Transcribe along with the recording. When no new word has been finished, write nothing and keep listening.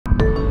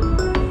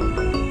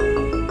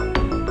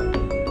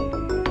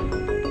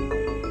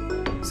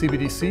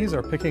CBDCs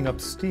are picking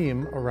up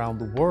steam around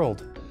the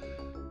world.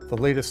 The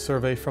latest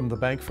survey from the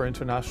Bank for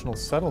International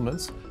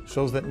Settlements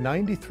shows that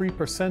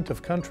 93%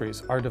 of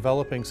countries are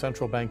developing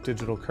central bank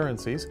digital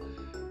currencies,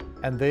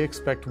 and they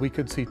expect we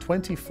could see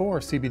 24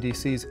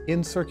 CBDCs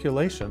in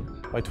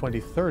circulation by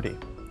 2030.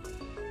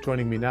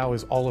 Joining me now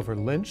is Oliver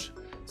Linch,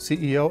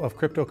 CEO of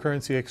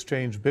cryptocurrency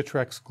exchange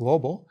Bittrex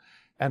Global,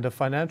 and a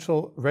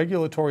financial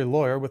regulatory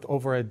lawyer with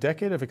over a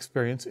decade of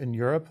experience in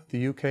Europe,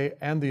 the UK,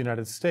 and the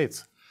United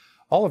States.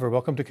 Oliver,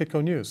 welcome to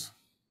Kitco News.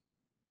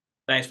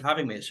 Thanks for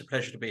having me. It's a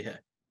pleasure to be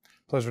here.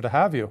 Pleasure to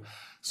have you.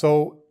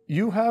 So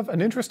you have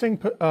an interesting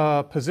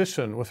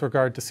position with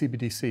regard to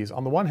CBDCs.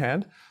 On the one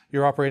hand,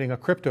 you're operating a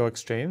crypto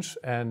exchange,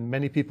 and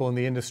many people in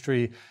the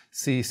industry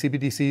see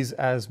CBDCs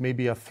as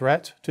maybe a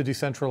threat to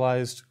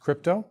decentralized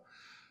crypto.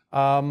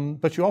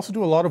 But you also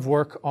do a lot of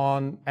work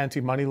on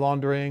anti-money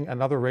laundering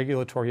and other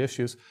regulatory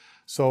issues.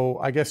 So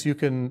I guess you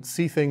can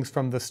see things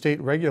from the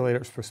state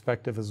regulator's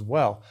perspective as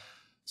well.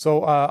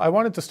 So I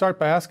wanted to start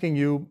by asking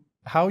you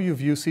how you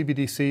view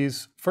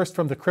CBDCs, first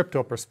from the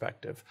crypto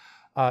perspective.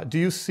 Do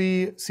you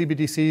see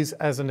CBDCs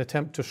as an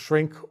attempt to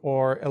shrink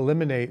or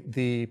eliminate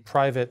the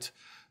private,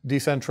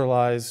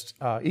 decentralized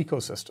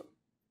ecosystem?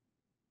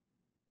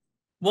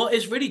 Well,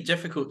 it's really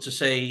difficult to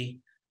say,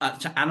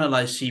 to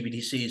analyze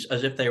CBDCs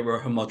as if they were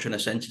a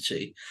homogeneous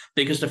entity,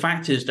 because the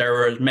fact is there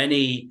are as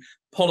many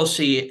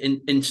policy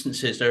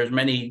instances, there are as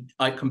many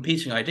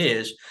competing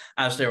ideas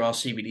as there are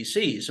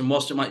CBDCs. And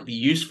whilst it might be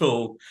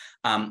useful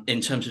in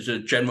terms of the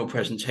general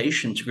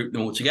presentation to group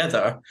them all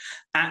together,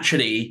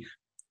 actually,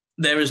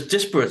 they're as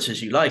disparate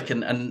as you like,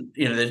 and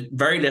you know, there's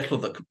very little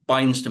that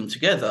binds them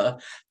together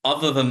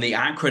other than the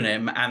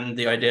acronym and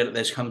the idea that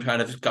there's some kind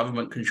of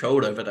government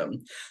control over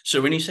them.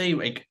 So when you say,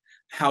 like,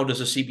 how does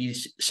a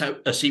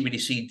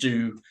CBDC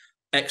do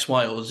X,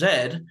 Y, or Z,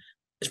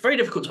 it's very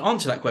difficult to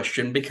answer that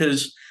question,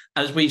 because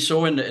as we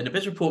saw in the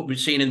BIS report, we've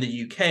seen in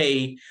the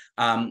UK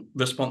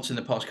response in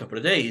the past couple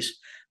of days,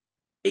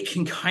 it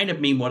can kind of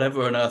mean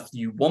whatever on earth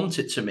you want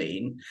it to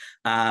mean,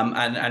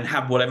 and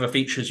have whatever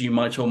features you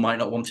might or might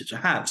not want it to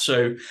have.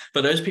 So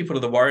for those people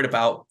that are worried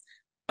about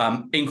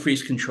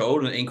increased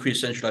control and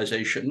increased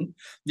centralization,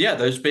 yeah,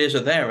 those fears are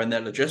there and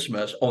they're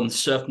legitimate on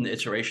certain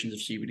iterations of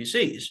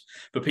CBDCs.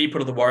 For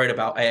people that are worried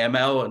about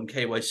AML and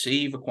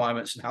KYC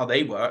requirements and how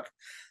they work,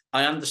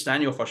 I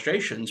understand your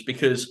frustrations,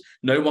 because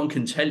no one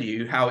can tell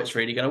you how it's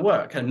really going to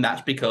work. And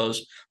that's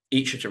because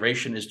each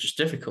iteration is just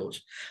difficult.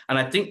 And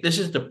I think this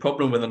is the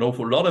problem with an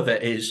awful lot of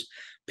it, is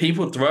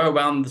people throw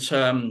around the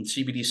term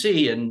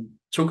CBDC and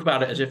talk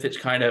about it as if it's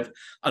kind of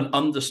an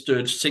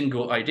understood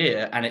single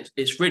idea, and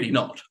it's really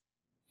not.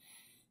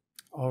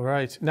 All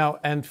right. Now,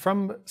 and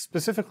from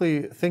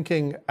specifically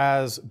thinking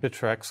as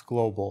Bittrex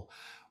Global,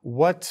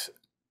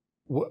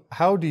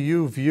 how do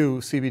you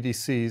view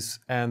CBDCs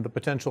and the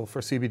potential for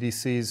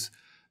CBDCs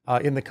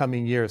in the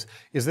coming years?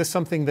 Is this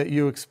something that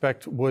you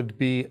expect would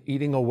be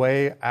eating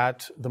away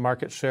at the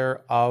market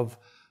share of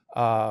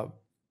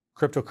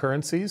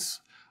cryptocurrencies,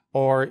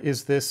 or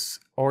is this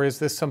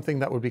something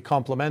that would be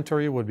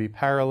complementary, would be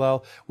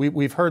parallel?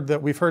 We've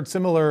heard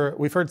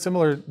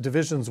similar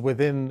divisions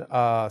within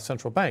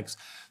central banks.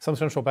 Some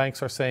central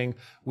banks are saying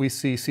we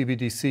see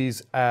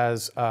CBDCs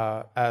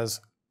as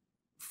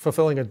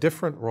fulfilling a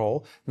different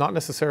role, not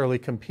necessarily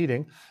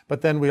competing.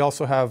 But then we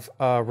also have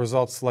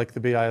results like the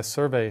BIS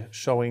survey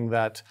showing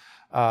that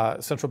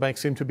central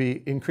banks seem to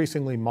be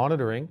increasingly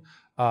monitoring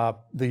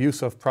the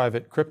use of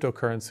private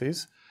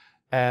cryptocurrencies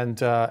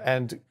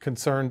and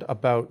concerned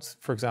about,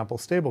 for example,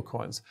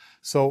 stablecoins.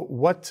 So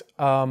what,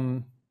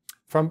 from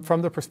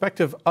the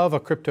perspective of a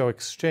crypto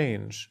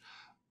exchange,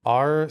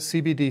 are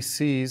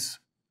CBDCs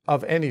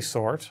of any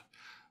sort,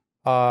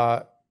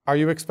 are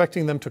you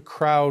expecting them to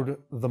crowd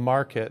the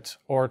market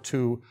or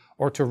to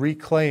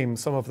reclaim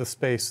some of the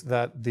space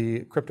that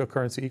the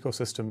cryptocurrency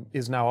ecosystem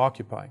is now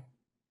occupying?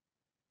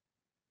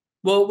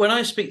 Well, when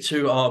I speak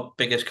to our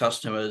biggest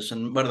customers,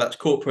 and whether that's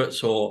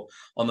corporates or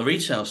on the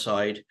retail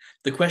side,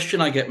 the question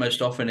I get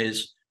most often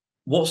is,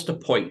 what's the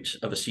point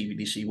of a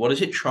CBDC? What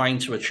is it trying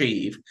to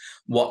achieve?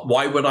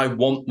 Why would I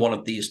want one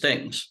of these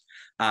things?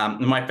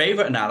 My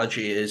favorite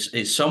analogy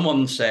is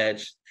someone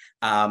said,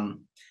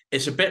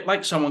 it's a bit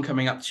like someone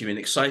coming up to you and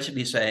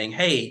excitedly saying,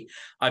 hey,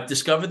 I've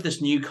discovered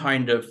this new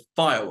kind of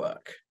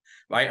firework,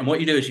 right? And what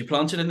you do is you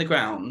plant it in the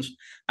ground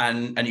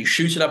and you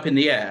shoot it up in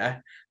the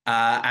air,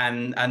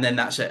 and then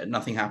that's it,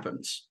 nothing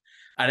happens.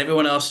 And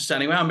everyone else is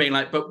standing around being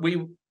like, but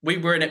we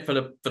were in it for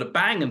the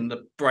bang and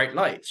the bright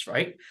lights,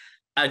 right?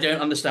 I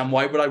don't understand,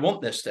 why would I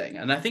want this thing?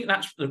 And I think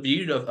that's the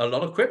view of a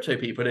lot of crypto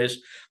people,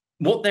 is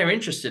what they're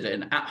interested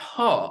in. At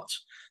heart,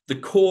 the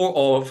core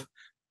of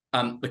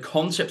the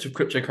concept of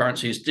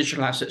cryptocurrencies,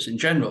 digital assets in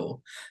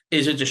general,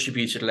 is a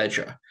distributed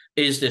ledger,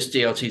 is this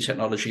DLT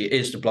technology,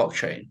 is the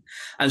blockchain.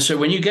 And so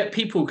when you get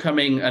people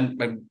coming,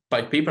 and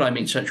by people I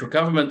mean central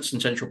governments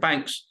and central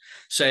banks,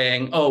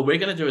 saying, oh, we're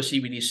going to do a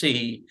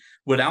CBDC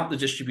without the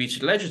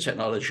distributed ledger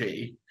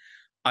technology,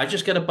 I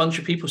just get a bunch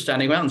of people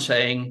standing around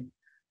saying,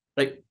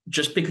 like,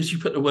 just because you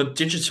put the word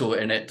digital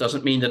in it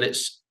doesn't mean that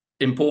it's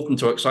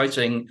important or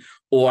exciting,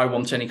 or I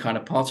want any kind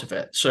of part of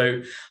it.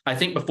 So I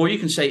think before you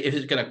can say if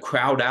it's going to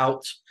crowd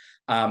out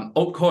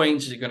altcoins,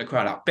 is it going to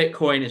crowd out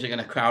Bitcoin, is it going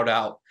to crowd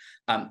out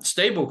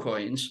stable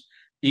coins,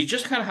 you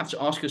just kind of have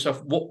to ask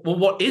yourself,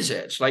 what is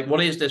it? Like,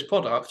 what is this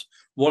product?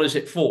 What is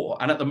it for?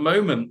 And at the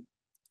moment,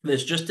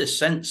 there's just this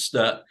sense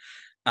that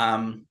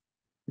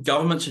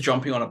governments are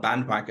jumping on a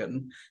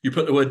bandwagon. You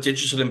put the word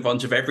digital in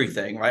front of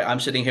everything, right? I'm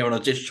sitting here on a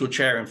digital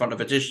chair in front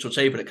of a digital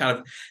table.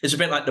 It's a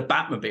bit like the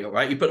Batmobile,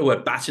 right? You put the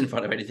word bat in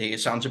front of anything, it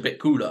sounds a bit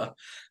cooler.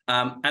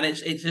 And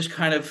it's just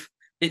kind of,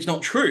 it's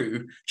not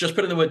true. Just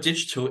putting the word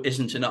digital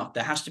isn't enough.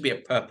 There has to be a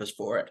purpose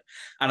for it.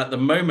 And at the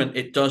moment,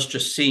 it does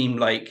just seem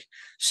like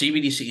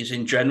CBDCs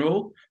in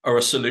general are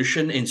a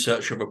solution in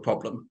search of a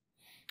problem.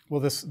 Well,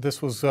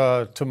 this was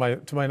to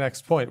my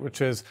next point,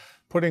 which is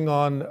putting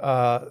on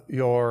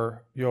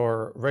your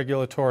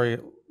regulatory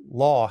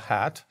law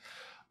hat.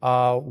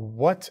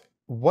 What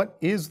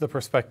is the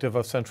perspective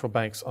of central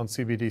banks on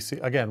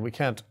CBDC? Again, we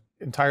can't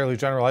entirely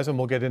generalize, and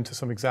we'll get into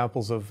some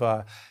examples of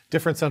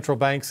different central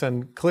banks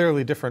and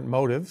clearly different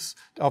motives,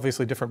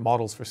 obviously different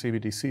models for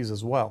CBDCs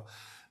as well.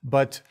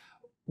 But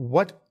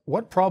what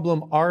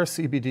problem are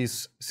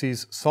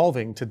CBDCs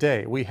solving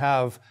today? We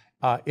have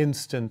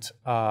instant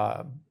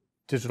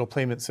digital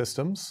payment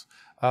systems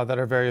that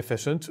are very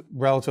efficient,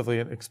 relatively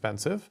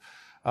inexpensive,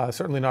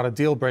 certainly not a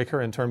deal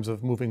breaker in terms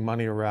of moving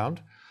money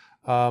around.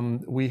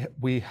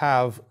 We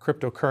have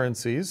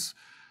cryptocurrencies,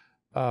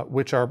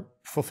 which are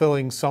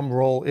fulfilling some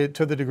role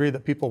to the degree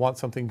that people want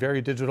something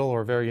very digital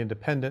or very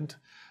independent,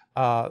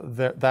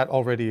 that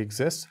already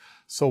exists.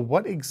 So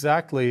what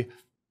exactly,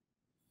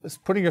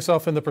 putting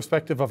yourself in the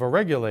perspective of a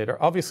regulator,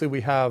 obviously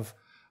we have,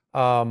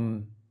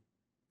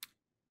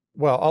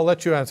 well, I'll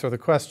let you answer the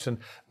question,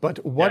 but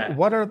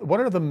what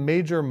are the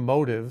major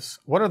motives,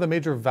 what are the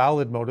major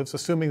valid motives,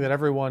 assuming that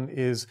everyone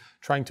is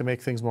trying to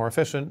make things more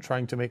efficient,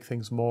 trying to make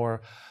things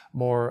more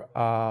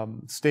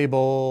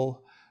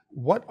stable?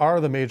 What are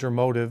the major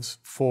motives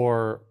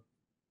for,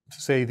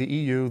 say, the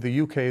EU, the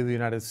UK, the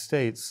United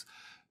States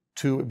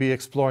to be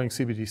exploring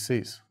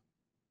CBDCs?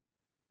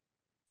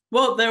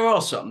 Well, there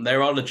are some.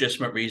 There are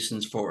legitimate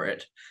reasons for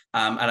it.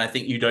 And I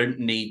think you don't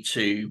need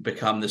to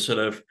become the sort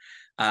of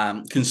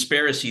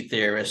conspiracy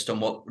theorist on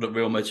what the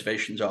real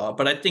motivations are.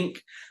 But I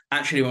think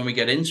actually when we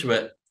get into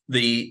it,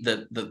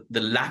 the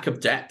lack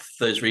of depth,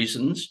 those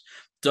reasons,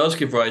 does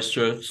give rise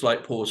to a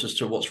slight pause as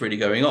to what's really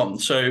going on.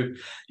 So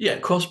yeah,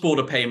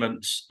 cross-border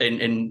payments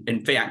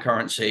in fiat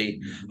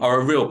currency are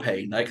a real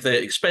pain. Like,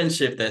 they're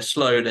expensive, they're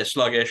slow, they're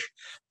sluggish.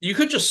 You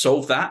could just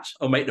solve that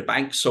or make the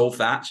bank solve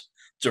that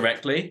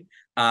directly.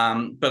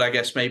 But I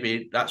guess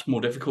maybe that's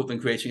more difficult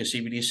than creating a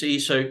CBDC.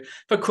 So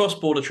for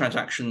cross-border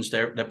transactions,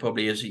 there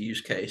probably is a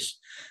use case.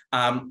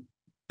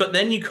 But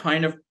then you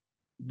kind of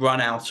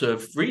run out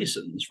of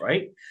reasons,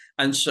 right?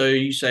 And so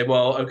you say,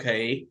 well,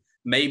 okay,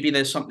 maybe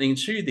there's something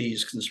to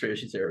these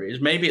conspiracy theories.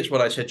 Maybe it's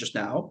what I said just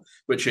now,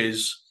 which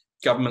is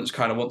governments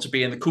kind of want to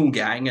be in the cool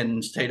gang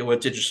and say the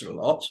word digital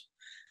a lot.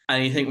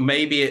 And you think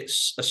maybe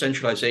it's a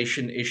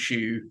centralization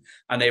issue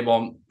and they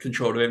want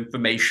control of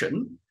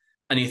information.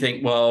 And you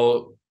think,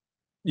 well,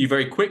 you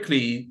very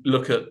quickly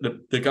look at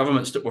the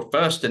governments that were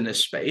first in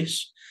this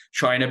space,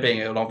 China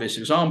being an obvious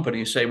example, and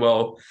you say,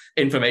 well,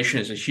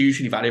 information is a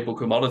hugely valuable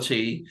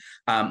commodity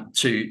in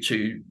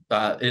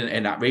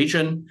that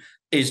region.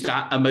 Is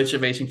that a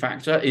motivating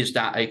factor? Is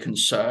that a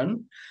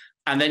concern?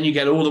 And then you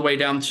get all the way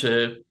down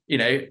to,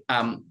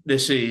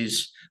 this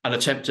is an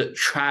attempt at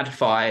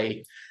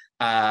TradFi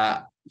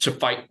to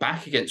fight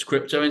back against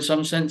crypto in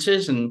some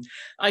senses. And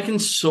I can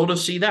sort of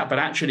see that, but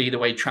actually the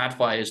way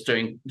TradFi is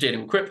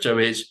dealing with crypto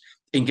is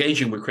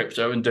engaging with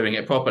crypto and doing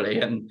it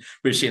properly. And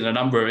we've seen a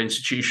number of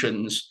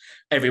institutions,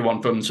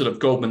 everyone from sort of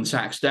Goldman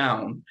Sachs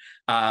down,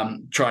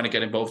 trying to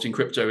get involved in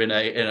crypto in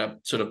a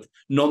sort of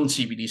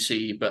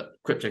non-CBDC but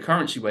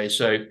cryptocurrency way.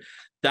 So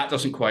that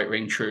doesn't quite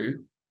ring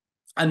true.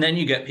 And then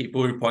you get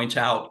people who point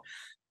out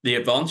the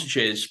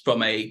advantages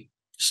from a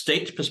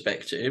state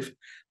perspective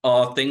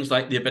are things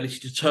like the ability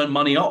to turn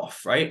money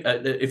off, right?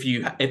 If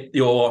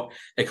your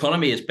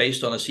economy is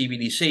based on a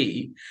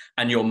CBDC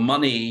and your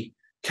money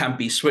can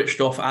be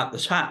switched off at the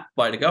tap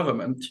by the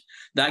government,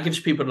 that gives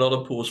people a lot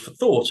of pause for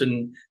thought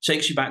and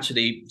takes you back to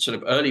the sort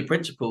of early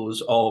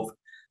principles of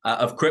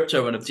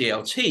crypto and of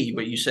DLT,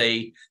 where you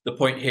say the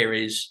point here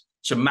is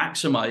to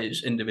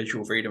maximize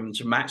individual freedom and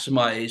to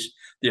maximize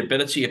the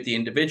ability of the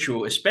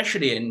individual,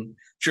 especially in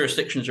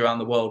jurisdictions around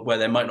the world where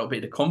there might not be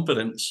the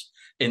confidence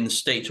in the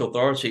state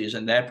authorities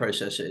and their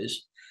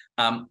processes.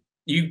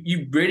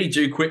 You really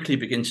do quickly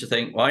begin to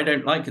think, well, I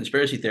don't like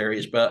conspiracy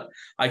theories, but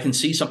I can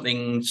see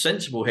something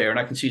sensible here and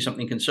I can see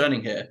something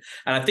concerning here.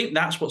 And I think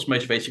that's what's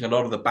motivating a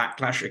lot of the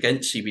backlash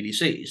against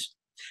CBDCs.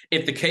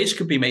 If the case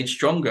could be made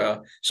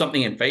stronger,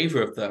 something in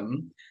favor of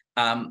them,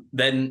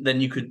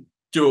 then you could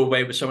do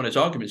away with some of those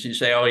arguments. And you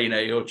say, oh,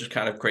 you're just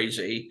kind of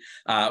crazy.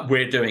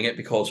 We're doing it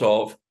because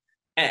of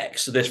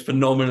X, this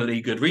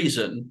phenomenally good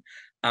reason.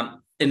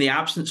 In the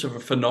absence of a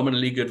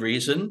phenomenally good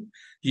reason,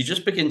 you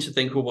just begin to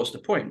think, well, what's the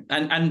point?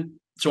 And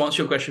to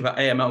answer your question about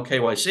AML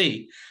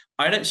KYC,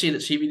 I don't see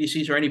that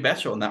CBDCs are any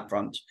better on that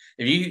front.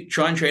 If you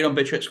try and trade on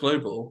Bittrex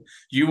Global,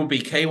 you will be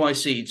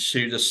KYC'd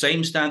to the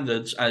same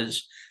standards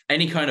as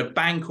any kind of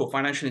bank or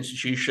financial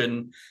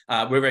institution.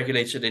 We're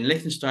regulated in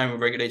Liechtenstein, we're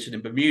regulated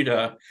in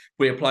Bermuda.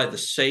 We apply the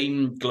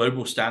same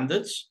global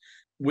standards.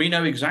 We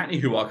know exactly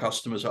who our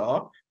customers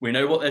are. We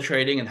know what they're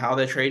trading and how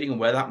they're trading and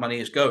where that money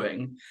is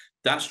going.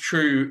 That's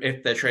true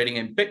if they're trading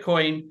in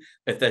Bitcoin,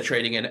 if they're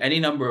trading in any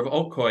number of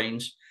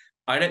altcoins.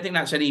 I don't think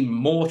that's any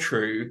more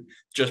true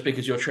just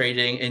because you're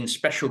trading in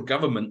special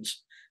government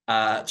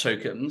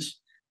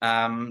tokens.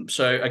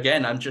 So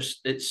again,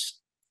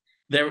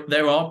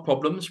 there are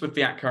problems with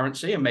fiat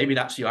currency, and maybe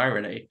that's the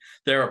irony.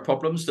 There are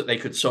problems that they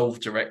could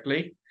solve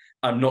directly.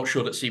 I'm not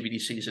sure that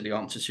CBDCs are the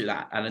answer to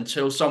that. And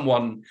until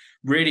someone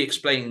really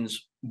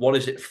explains what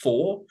is it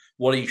for,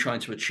 what are you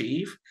trying to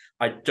achieve,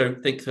 I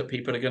don't think that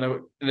people are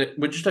going to,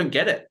 we just don't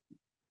get it.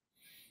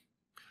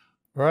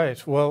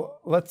 Right. Well,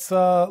 let's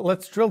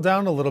drill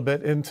down a little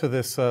bit into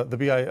this the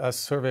BIS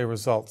survey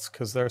results,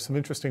 because there are some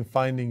interesting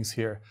findings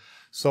here.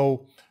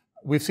 So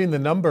we've seen the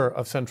number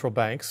of central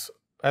banks,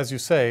 as you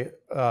say,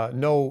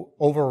 no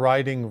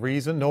overriding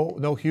reason,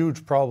 no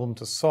huge problem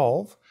to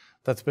solve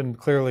that's been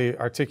clearly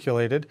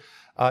articulated,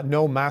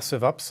 no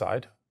massive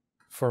upside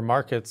for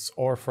markets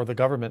or for the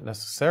government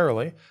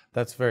necessarily.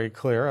 That's very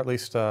clear. At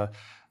least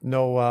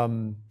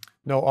no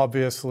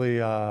obviously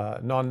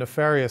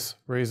non-nefarious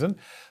reason.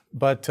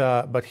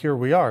 But here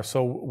we are.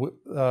 So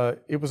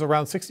it was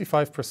around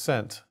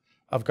 65%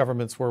 of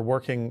governments were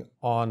working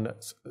on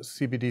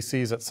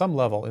CBDCs at some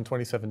level in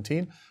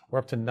 2017. We're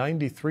up to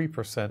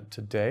 93%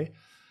 today.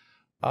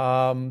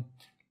 I'm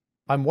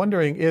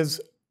wondering,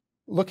 is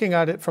looking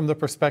at it from the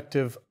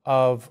perspective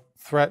of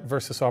threat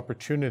versus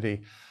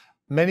opportunity,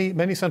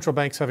 many central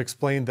banks have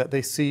explained that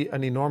they see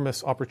an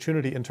enormous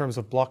opportunity in terms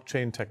of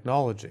blockchain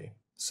technology.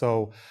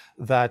 So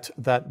that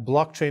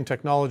blockchain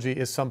technology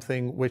is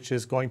something which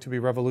is going to be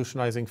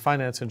revolutionizing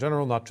finance in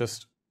general, not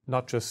just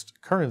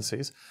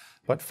currencies,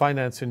 but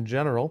finance in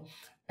general.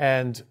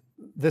 And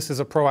this is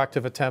a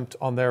proactive attempt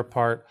on their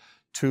part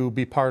to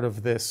be part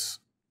of this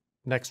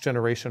next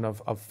generation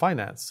of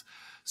finance.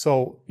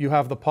 So you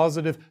have the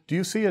positive. Do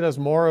you see it as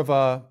more of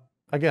a,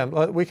 again,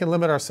 we can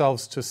limit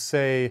ourselves to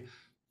say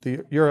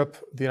Europe,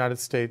 the United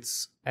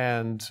States,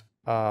 and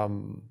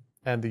the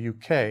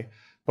UK,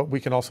 but we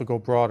can also go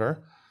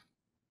broader.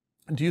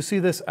 Do you see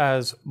this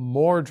as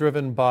more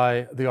driven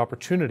by the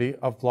opportunity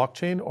of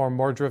blockchain or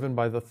more driven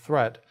by the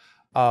threat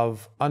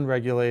of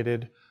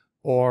unregulated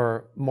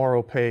or more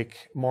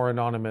opaque, more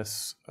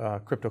anonymous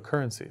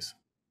cryptocurrencies?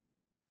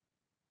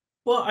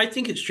 Well, I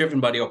think it's driven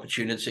by the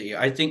opportunity.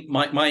 I think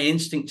my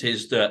instinct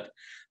is that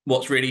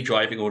what's really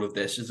driving all of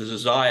this is the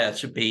desire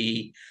to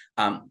be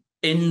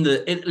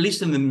at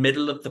least in the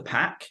middle of the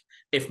pack,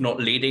 if not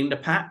leading the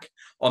pack,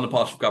 on the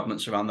part of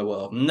governments around the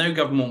world. No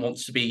government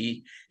wants to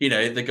be,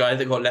 the guy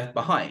that got left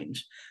behind.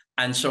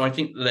 And so I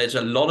think there's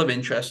a lot of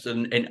interest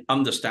in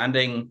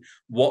understanding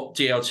what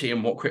DLT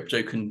and what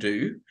crypto can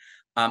do.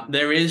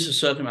 There is a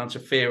certain amount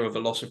of fear of a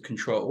loss of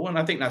control, and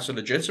I think that's a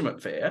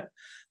legitimate fear.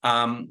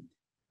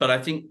 But I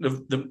think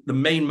the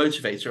main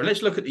motivator, and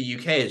let's look at the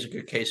UK as a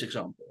good case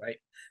example, right?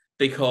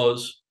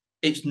 Because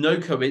it's no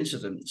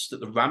coincidence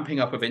that the ramping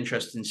up of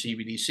interest in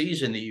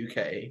CBDCs in the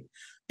UK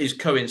is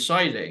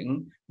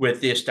coinciding with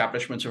the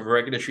establishment of a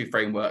regulatory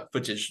framework for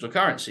digital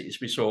currencies.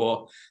 We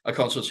saw a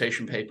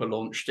consultation paper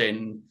launched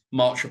in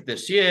March of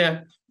this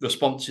year.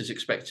 Response is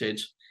expected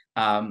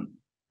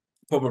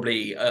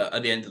probably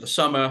at the end of the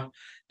summer.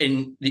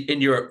 In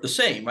Europe, the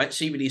same, right?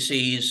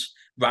 CBDCs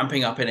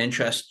ramping up in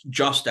interest,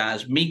 just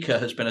as MiCA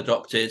has been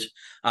adopted,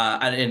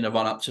 and in the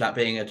run-up to that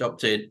being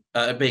adopted,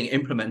 being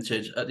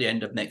implemented at the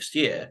end of next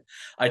year.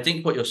 I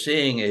think what you're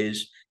seeing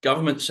is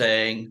government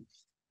saying,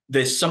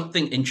 there's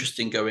something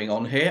interesting going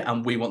on here,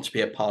 and we want to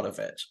be a part of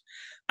it.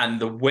 And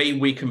the way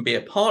we can be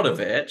a part of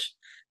it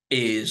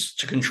is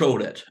to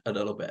control it a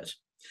little bit.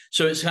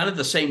 So it's kind of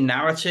the same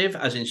narrative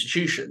as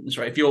institutions,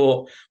 right? If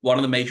you're one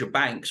of the major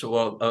banks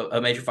or a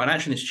major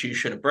financial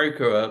institution, a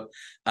broker,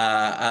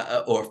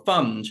 or a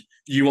fund,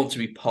 you want to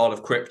be part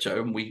of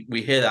crypto. And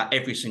we hear that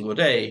every single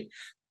day.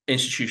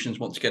 Institutions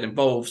want to get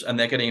involved, and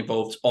they're getting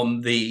involved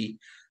on the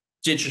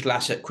digital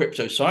asset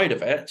crypto side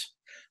of it.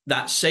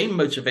 That same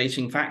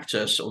motivating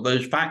factors, or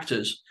those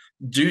factors,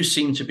 do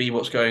seem to be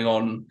what's going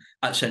on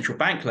at central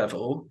bank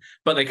level,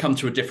 but they come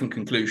to a different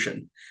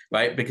conclusion,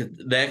 right? Because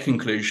their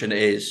conclusion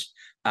is,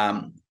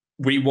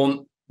 we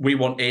want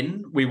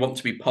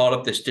to be part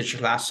of this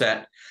digital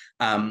asset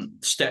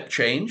step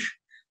change.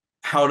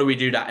 How do we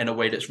do that in a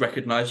way that's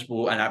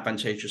recognizable and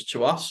advantageous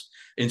to us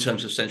in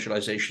terms of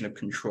centralization of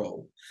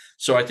control?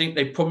 So I think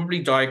they probably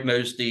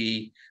diagnosed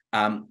the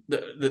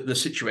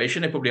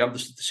situation. They probably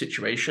understood the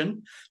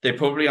situation. They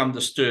probably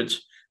understood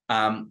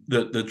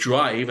the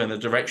drive and the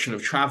direction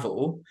of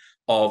travel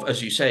of,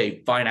 as you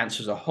say, finance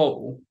as a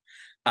whole.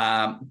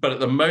 But at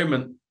the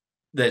moment,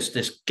 there's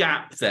this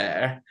gap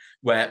there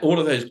where all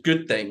of those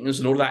good things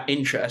and all of that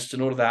interest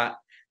and all of that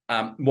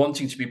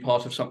wanting to be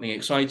part of something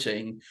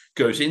exciting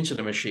goes into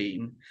the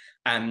machine.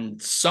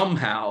 And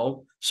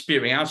somehow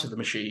spewing out of the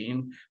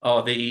machine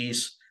are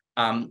these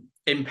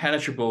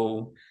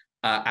impenetrable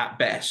at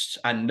best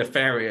and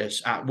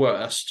nefarious at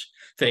worst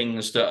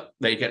things that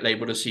they get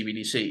labeled as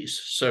CBDCs.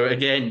 So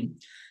again,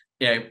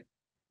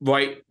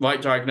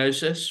 right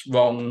diagnosis,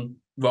 wrong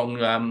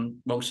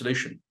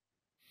solution.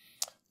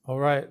 All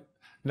right.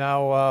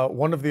 Now,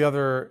 one of the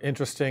other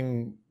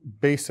interesting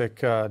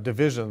basic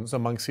divisions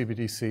among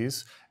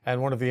CBDCs,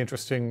 and one of the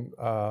interesting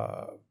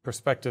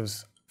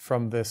perspectives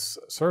from this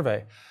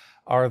survey,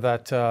 are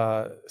that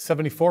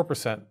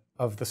 74%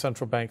 of the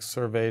central banks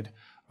surveyed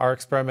are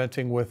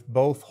experimenting with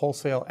both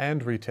wholesale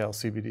and retail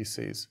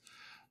CBDCs.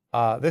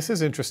 This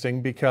is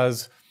interesting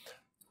because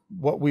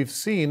what we've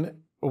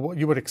seen, what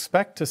you would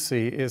expect to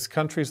see, is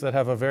countries that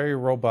have a very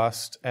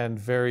robust and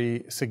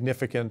very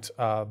significant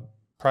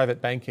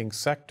private banking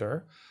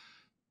sector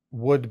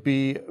would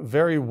be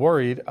very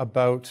worried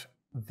about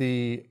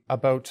a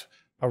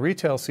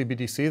retail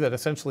CBDC that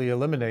essentially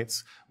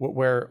eliminates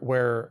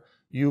where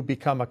you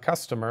become a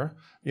customer.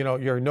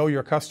 Your know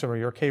your customer,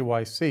 your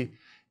KYC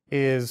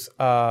is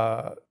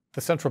the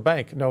central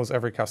bank knows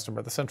every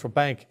customer. The central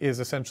bank is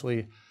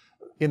essentially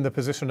in the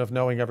position of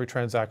knowing every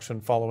transaction,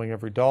 following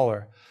every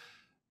dollar.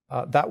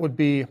 That would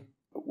be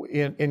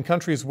in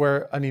countries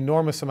where an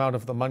enormous amount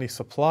of the money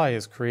supply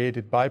is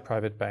created by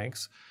private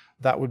banks.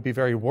 That would be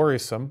very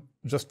worrisome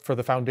just for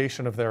the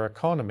foundation of their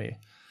economy.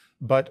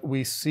 But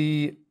we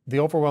see the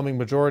overwhelming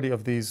majority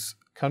of these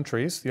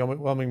countries, the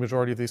overwhelming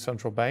majority of these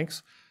central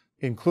banks,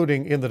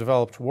 including in the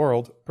developed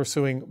world,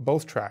 pursuing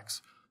both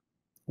tracks.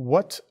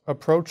 What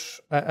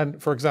approach,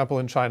 and for example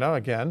in China,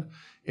 again,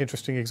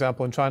 interesting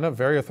example in China,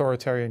 very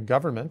authoritarian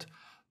government,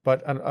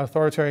 but an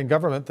authoritarian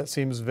government that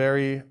seems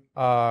very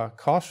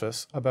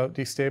cautious about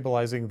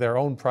destabilizing their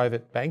own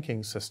private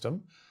banking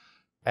system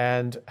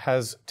and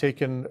has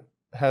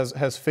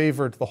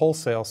favored the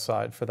wholesale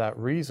side for that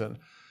reason.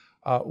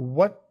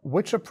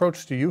 Which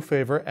approach do you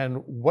favor,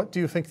 and what do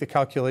you think the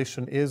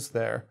calculation is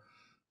there?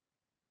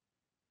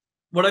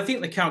 Well, I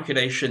think the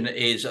calculation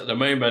is at the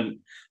moment,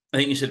 I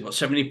think you said,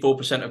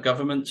 74% of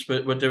governments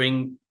were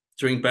doing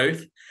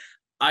both.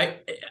 I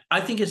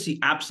think it's the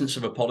absence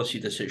of a policy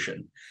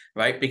decision,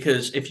 right?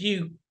 Because if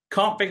you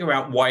can't figure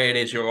out why it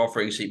is you're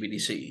offering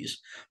CBDCs,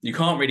 you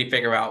can't really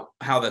figure out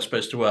how they're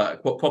supposed to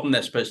work, what problem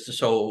they're supposed to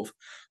solve,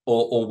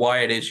 or why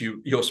it is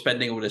you're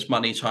spending all this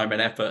money, time,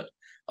 and effort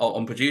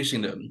on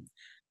producing them.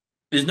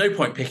 There's no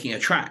point picking a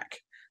track,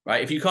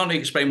 right? If you can't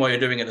explain why you're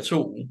doing it at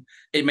all,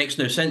 it makes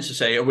no sense to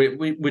say,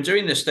 we're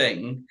doing this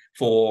thing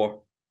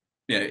for,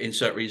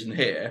 insert reason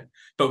here,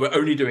 but we're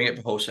only doing it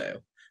for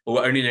wholesale, or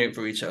we're only doing it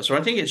for retail. So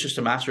I think it's just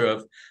a matter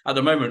of, at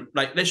the moment,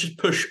 let's just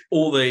push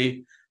all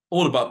the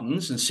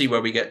buttons and see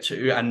where we get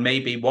to, and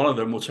maybe one of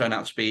them will turn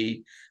out to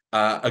be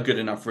a good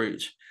enough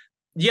route.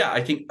 Yeah,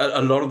 I think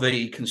a lot of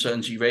the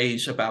concerns you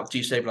raise about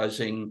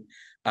destabilizing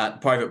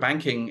private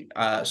banking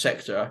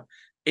sector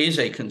is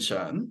a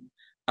concern.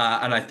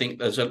 And I think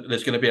there's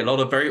going to be a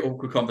lot of very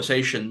awkward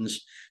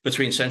conversations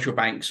between central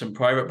banks and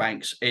private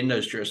banks in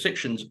those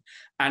jurisdictions,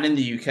 and in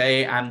the UK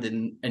and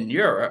in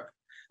Europe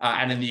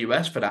and in the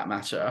US for that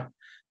matter.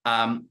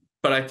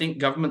 But I think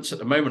governments at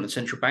the moment and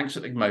central banks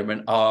at the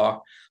moment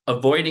are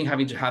avoiding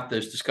having to have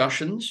those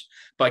discussions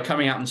by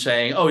coming out and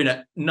saying,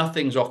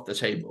 nothing's off the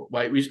table.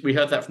 Right? We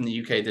heard that from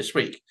the UK this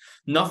week.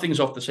 Nothing's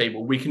off the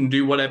table. We can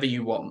do whatever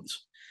you want.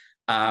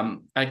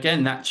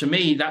 Again, that to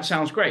me, that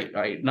sounds great,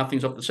 right?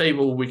 Nothing's off the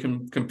table. We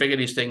can configure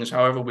these things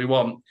however we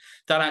want.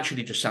 That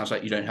actually just sounds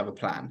like you don't have a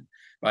plan,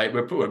 right?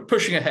 We're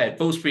pushing ahead,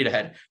 full speed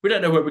ahead. We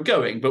don't know where we're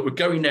going, but we're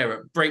going there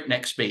at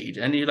breakneck speed.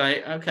 And you're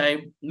like,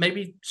 okay,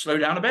 maybe slow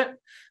down a bit.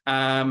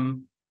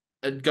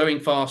 Going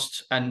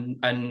fast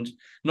and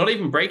not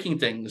even breaking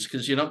things,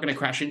 because you're not going to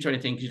crash into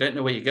anything because you don't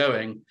know where you're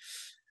going.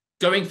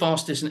 Going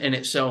fast isn't in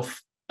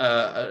itself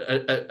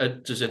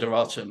a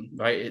𝗍𝗿𝗧,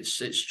 right?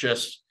 It's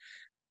just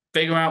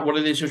figure out what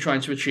it is you're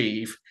trying to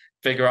achieve,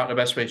 figure out the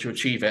best way to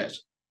achieve it,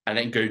 and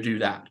then go do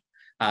that.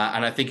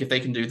 And I think if they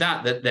can do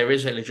that, that there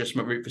is a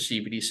legitimate route for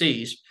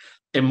CBDCs.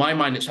 In my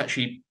mind, it's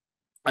actually,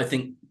 I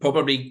think,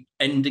 probably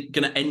going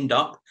to end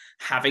up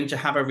having to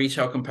have a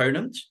retail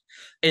component,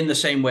 in the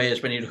same way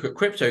as when you look at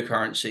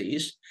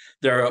cryptocurrencies,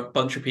 there are a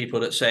bunch of people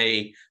that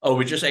say,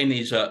 we're just aiming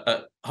these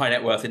at high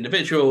net worth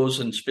individuals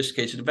and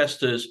sophisticated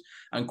investors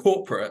and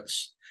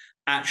corporates.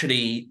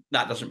 Actually,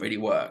 that doesn't really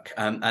work.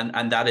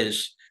 And that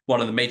is one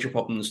of the major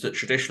problems that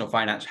traditional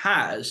finance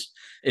has,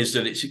 is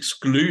that it's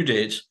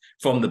excluded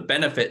from the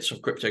benefits of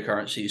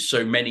cryptocurrencies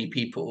so many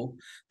people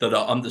that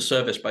are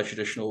underserviced by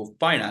traditional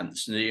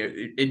finance. And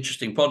the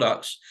interesting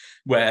products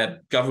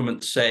where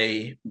governments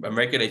say and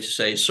regulators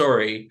say,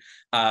 sorry,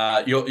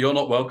 you're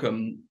not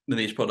welcome in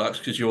these products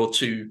because you're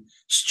too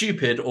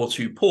stupid or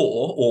too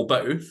poor, or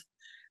both,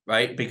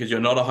 right? Because you're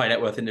not a high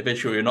net worth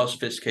individual, you're not a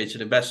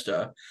sophisticated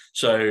investor,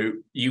 so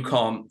you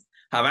can't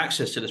have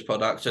access to this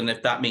product. And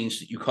if that means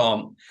that you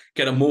can't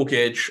get a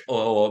mortgage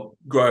or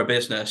grow a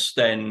business,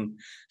 then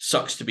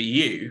sucks to be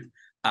you.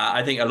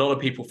 I think a lot of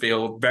people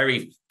feel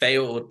very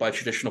failed by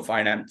traditional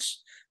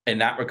finance in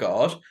that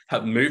regard,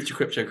 have moved to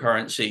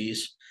cryptocurrencies,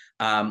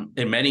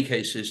 in many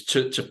cases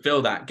to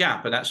fill that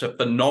gap. And that's a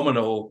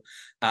phenomenal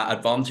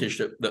advantage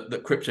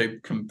that crypto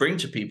can bring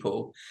to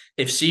people.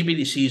 If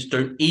CBDCs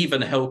don't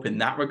even help in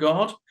that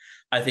regard,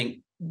 I think,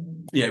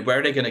 where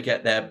are they going to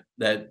get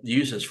their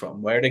users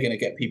from? Where are they going to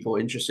get people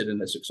interested in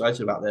this,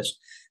 excited about this?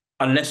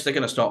 Unless they're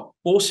going to start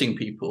forcing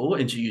people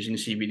into using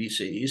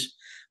CBDCs,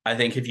 I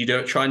think if you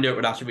don't try and do it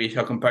without a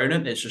retail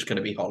component, it's just going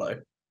to be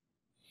hollow.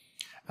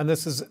 And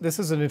this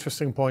is an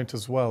interesting point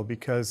as well,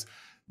 because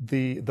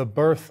the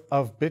birth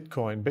of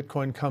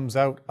Bitcoin comes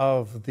out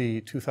of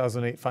the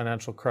 2008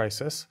 financial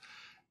crisis,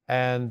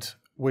 and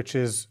which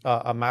is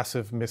a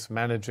massive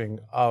mismanaging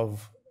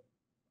of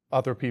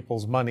other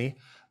people's money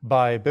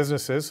by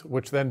businesses,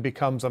 which then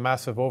becomes a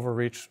massive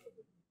overreach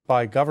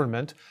by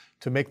government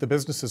to make the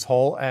businesses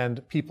whole,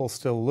 and people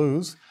still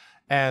lose,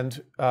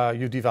 and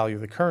you devalue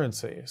the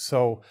currency.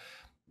 So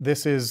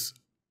this is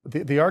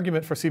the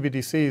argument for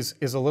CBDCs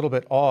is a little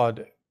bit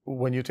odd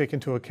when you take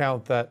into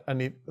account that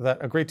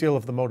a great deal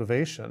of the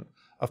motivation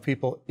of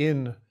people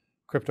in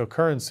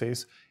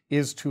cryptocurrencies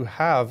is to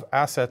have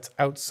assets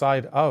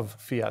outside of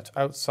fiat,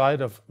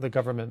 outside of the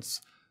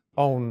government's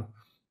own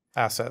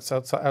assets,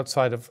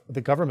 outside of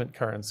the government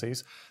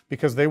currencies,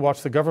 because they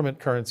watch the government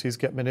currencies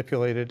get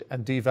manipulated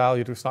and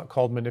devalued. It's not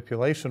called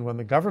manipulation when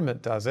the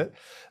government does it,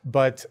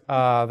 but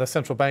the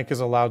central bank is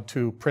allowed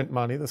to print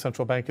money. The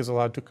central bank is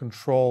allowed to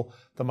control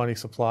the money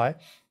supply,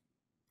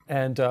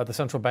 and the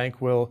central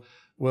bank will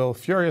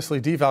furiously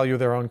devalue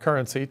their own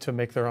currency to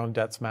make their own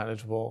debts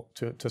manageable,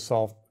 to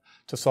solve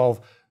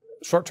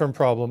short-term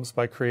problems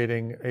by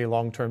creating a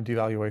long-term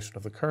devaluation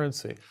of the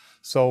currency.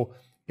 So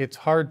it's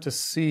hard to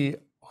see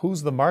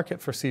who's the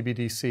market for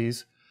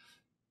CBDCs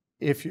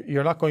if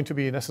you're not going to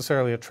be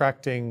necessarily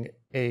attracting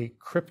a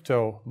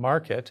crypto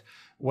market,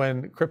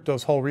 when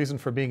crypto's whole reason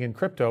for being in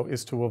crypto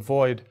is to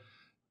avoid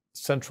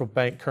central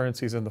bank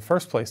currencies in the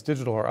first place,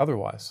 digital or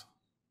otherwise.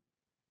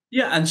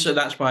 Yeah, and so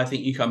that's why I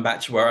think you come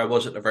back to where I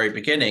was at the very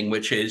beginning,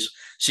 which is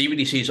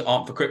CBDCs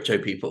aren't for crypto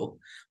people,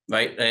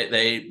 right?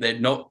 They're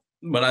not.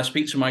 When I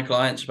speak to my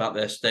clients about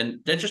this,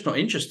 then they're just not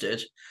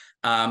interested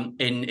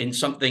in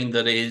something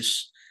that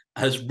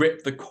has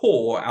ripped the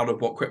core out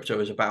of what crypto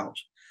is about.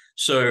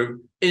 So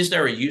is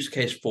there a use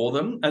case for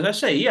them? As I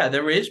say, yeah,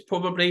 there is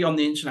probably on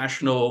the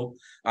international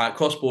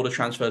cross-border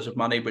transfers of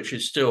money, which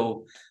is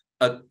still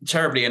a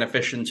terribly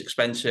inefficient,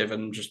 expensive,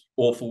 and just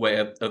awful way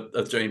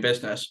of doing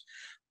business.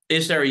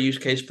 Is there a use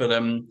case for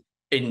them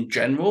in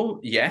general?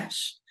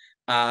 Yes.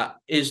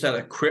 Is that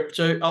a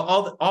crypto?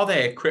 Are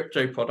they a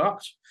crypto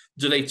product?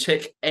 Do they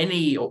tick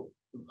any or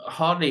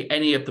hardly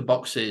any of the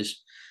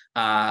boxes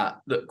that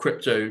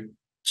crypto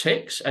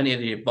ticks? Any of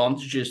the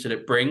advantages that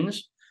it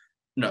brings?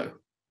 No.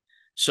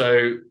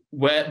 So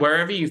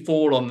wherever you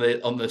fall on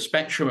the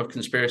spectrum of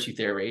conspiracy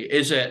theory,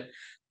 is it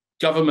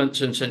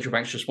governments and central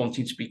banks just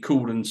wanting to be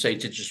cool and say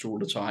digital all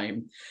the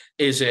time?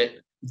 Is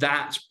it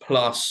that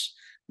plus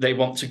they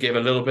want to give a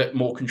little bit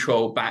more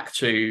control back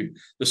to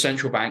the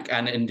central bank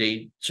and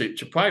indeed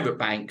to private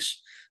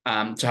banks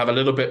to have a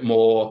little bit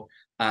more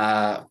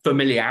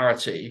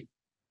familiarity?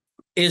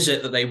 Is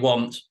it that they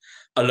want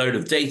a load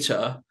of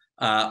data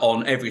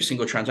on every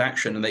single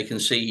transaction, and they can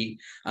see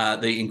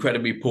the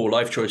incredibly poor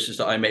life choices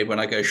that I made when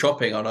I go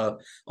shopping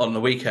on the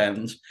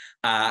weekend?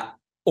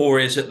 Or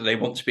is it that they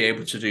want to be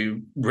able to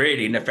do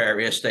really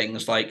nefarious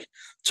things like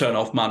turn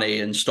off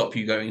money and stop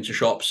you going to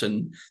shops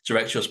and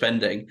direct your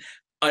spending?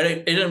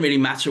 It doesn't really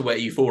matter where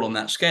you fall on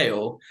that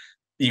scale.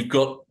 You've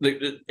got,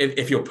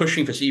 if you're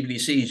pushing for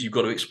CBDCs, you've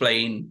got to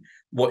explain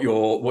what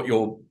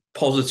your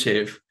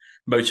positive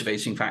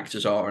motivating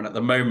factors are, and at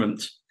the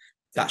moment,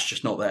 that's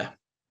just not there.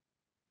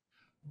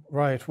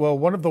 Right. Well,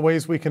 one of the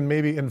ways we can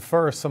maybe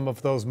infer some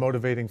of those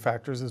motivating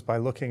factors is by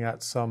looking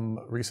at some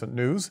recent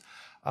news,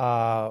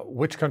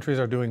 which countries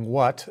are doing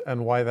what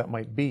and why that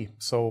might be.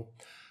 So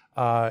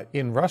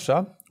in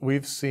Russia,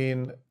 we've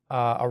seen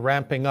a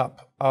ramping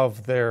up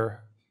of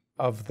their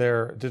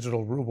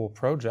digital ruble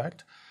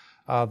project.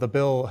 The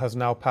bill has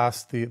now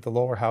passed the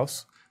lower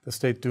house, the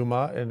State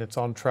Duma, and it's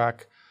on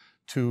track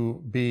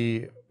to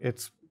be,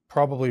 it's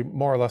probably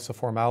more or less a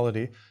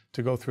formality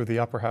to go through the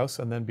upper house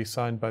and then be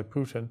signed by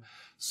Putin.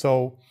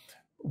 So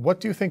what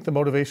do you think the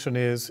motivation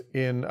is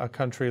in a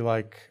country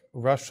like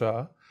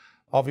Russia?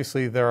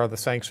 Obviously, there are the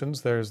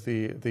sanctions. There's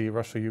the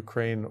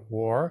Russia-Ukraine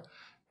war,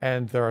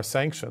 and there are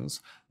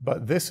sanctions.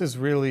 But this is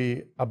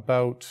really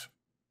about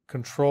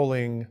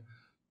controlling,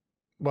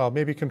 well,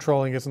 maybe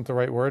controlling isn't the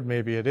right word,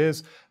 maybe it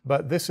is,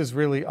 but this is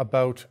really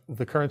about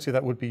the currency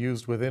that would be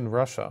used within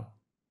Russia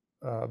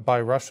by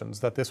Russians,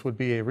 that this would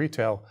be a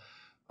retail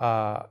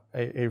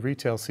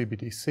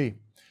CBDC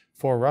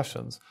for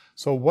Russians.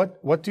 So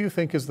what do you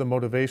think is the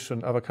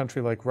motivation of a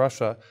country like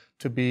Russia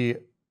to be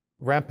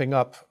ramping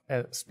up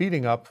and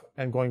speeding up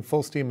and going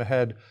full steam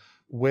ahead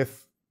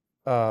with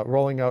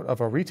rolling out of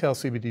a retail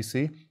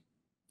CBDC,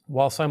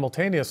 while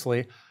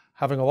simultaneously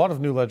having a lot of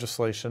new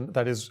legislation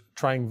that is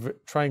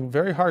trying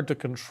very hard to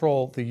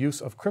control the use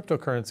of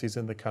cryptocurrencies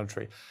in the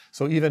country?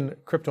 So even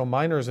crypto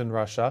miners in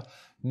Russia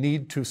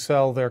need to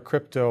sell their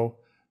crypto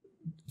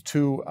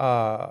to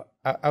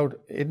out.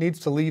 It needs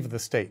to leave the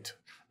state.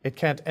 It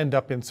can't end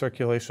up in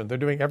circulation. They're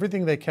doing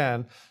everything they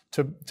can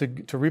to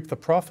reap the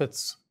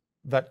profits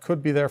that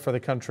could be there for the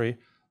country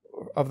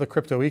of the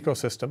crypto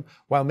ecosystem,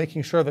 while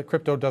making sure that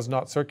crypto does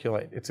not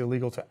circulate. It's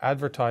illegal to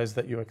advertise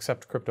that you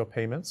accept crypto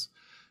payments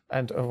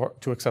and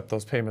to accept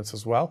those payments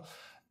as well.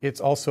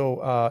 It's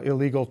also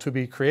illegal to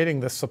be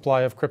creating this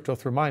supply of crypto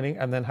through mining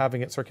and then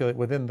having it circulate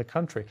within the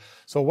country.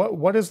 So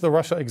what is the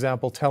Russia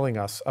example telling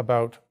us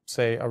about,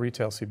 say, a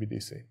retail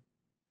CBDC?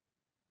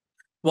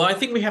 Well, I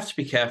think we have to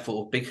be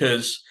careful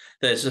because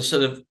there's a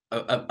sort of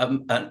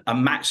a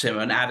maxim,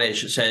 an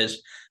adage that says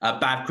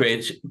bad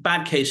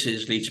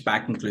cases lead to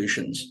bad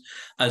conclusions.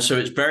 And so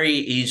it's very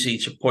easy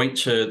to point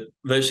to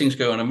those things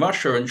going on in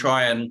Russia and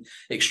try and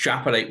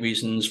extrapolate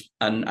reasons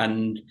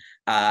and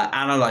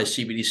analyze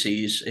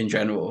CBDCs in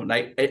general.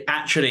 Like, it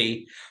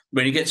actually,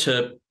 when you get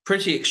to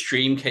pretty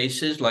extreme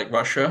cases like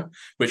Russia,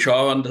 which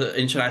are under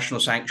international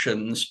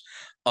sanctions,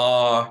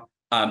 are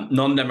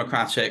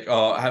non-democratic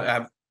or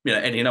have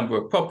any number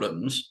of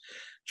problems,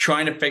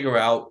 trying to figure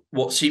out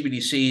what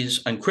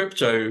CBDCs and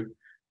crypto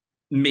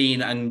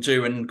mean and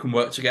do and can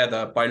work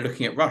together by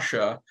looking at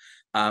Russia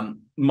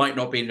might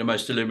not be the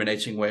most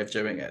illuminating way of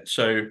doing it.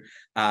 So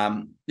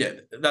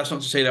that's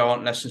not to say there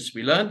aren't lessons to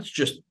be learned,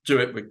 just do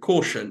it with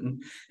caution.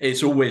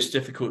 It's always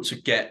difficult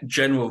to get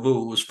general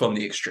rules from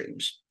the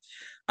extremes.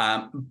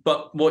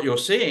 But what you're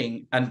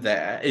seeing and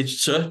there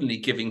is certainly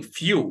giving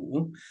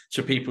fuel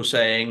to people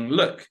saying,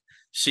 look,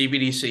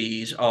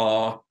 CBDCs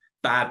are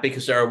bad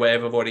because they're a way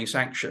of avoiding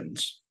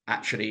sanctions.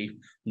 Actually,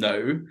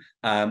 no.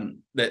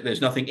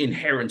 There's nothing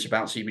inherent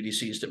about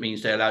CBDCs that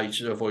means they allow you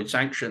to avoid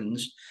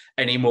sanctions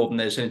any more than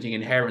there's anything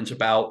inherent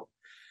about,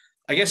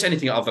 I guess,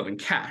 anything other than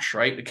cash,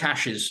 right? The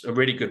cash is a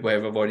really good way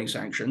of avoiding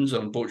sanctions,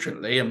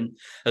 unfortunately. And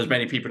as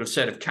many people have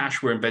said, if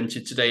cash were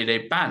invented today,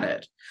 they'd ban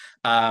it.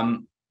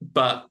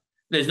 But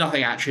there's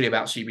nothing actually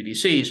about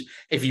CBDCs.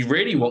 If you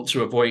really want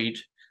to avoid,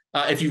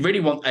 if you really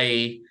want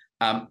a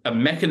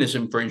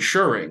mechanism for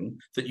ensuring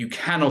that you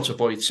cannot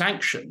avoid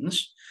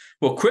sanctions,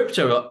 well,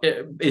 crypto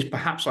is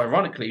perhaps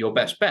ironically your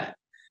best bet,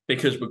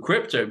 because with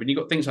crypto, when you've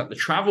got things like the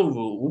travel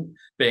rule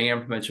being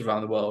implemented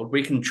around the world,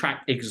 we can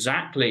track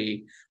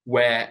exactly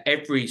where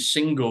every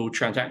single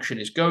transaction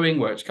is going,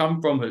 where it's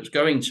come from, who it's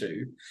going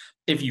to.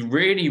 If you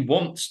really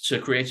want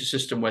to create a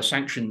system where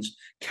sanctions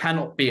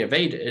cannot be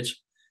evaded,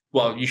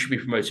 well, you should be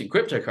promoting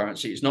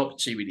cryptocurrencies, not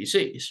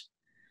CBDCs.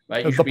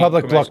 Right? The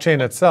public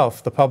blockchain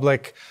itself, the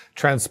public,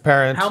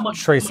 transparent,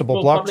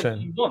 traceable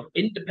blockchain. You want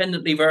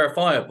independently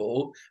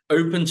verifiable,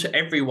 open to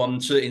everyone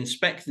to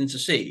inspect and to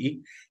see.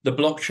 The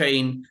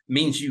blockchain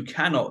means you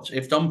cannot,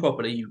 if done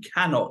properly, you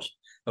cannot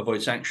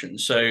avoid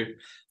sanctions. So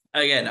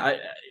again,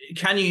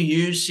 can you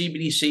use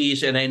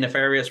CBDCs in a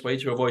nefarious way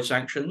to avoid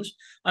sanctions?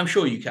 I'm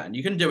sure you can.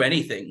 You can do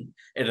anything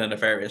in a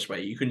nefarious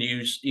way. You can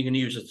use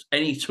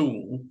any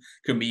tool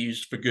can be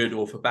used for good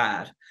or for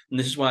bad. And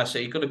this is why I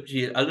say you've got to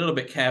be a little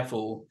bit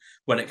careful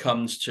when it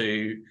comes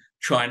to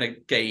trying to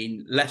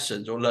gain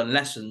lessons or learn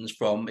lessons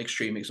from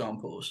extreme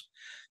examples.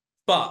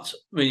 But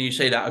when you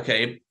say that,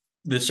 okay,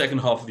 the second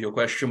half of your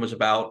question was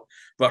about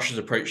Russia's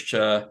approach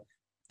to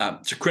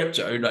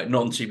crypto, like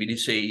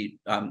non-CBDC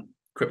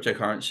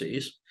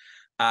cryptocurrencies.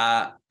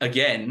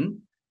 Again,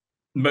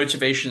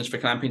 motivations for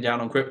clamping down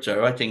on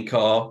crypto, I think,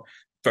 are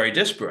very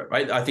disparate,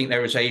 right? I think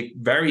there is a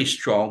very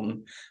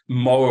strong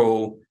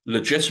moral,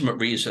 legitimate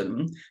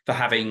reason for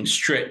having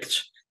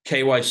strict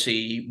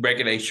KYC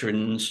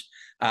regulations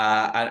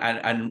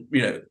and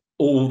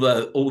all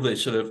the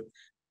sort of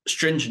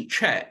stringent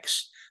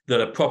checks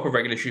that a proper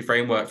regulatory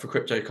framework for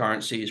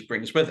cryptocurrencies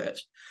brings with it.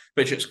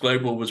 Bittrex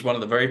Global was one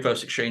of the very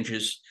first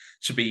exchanges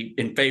to be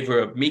in favor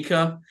of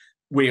MiCA.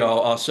 We are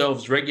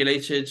ourselves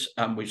regulated,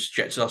 and we've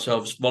subjected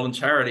ourselves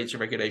voluntarily to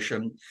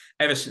regulation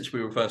ever since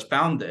we were first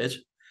founded,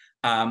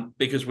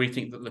 because we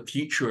think that the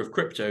future of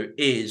crypto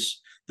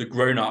is the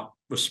grown-up,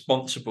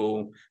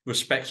 responsible,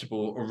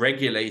 respectable,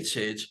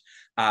 regulated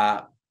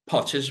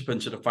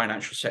participant of the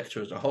financial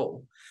sector as a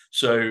whole.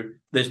 So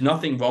there's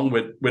nothing wrong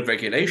with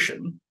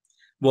regulation.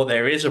 What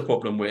there is a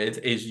problem with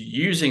is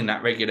using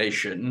that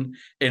regulation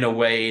in a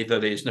way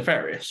that is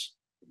nefarious.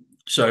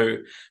 So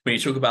when you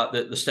talk about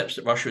the steps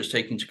that Russia is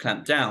taking to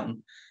clamp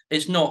down,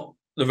 it's not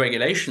the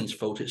regulation's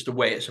fault, it's the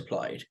way it's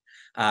applied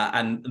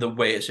and the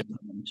way it's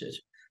implemented.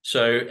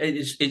 So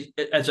it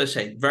as I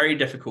say, very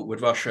difficult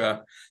with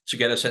Russia to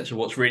get a sense of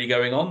what's really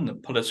going on. The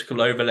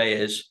political overlay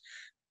is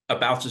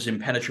about as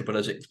impenetrable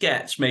as it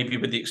gets, maybe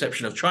with the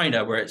exception of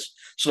China, where it's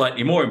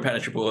slightly more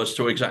impenetrable as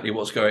to exactly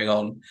what's going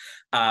on.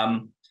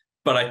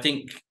 But I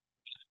think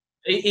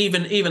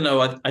even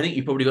though I think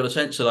you probably got a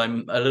sense that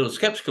I'm a little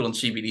skeptical on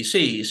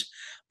CBDCs,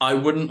 I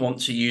wouldn't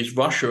want to use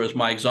Russia as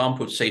my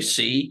example to say,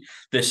 see,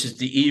 this is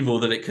the evil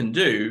that it can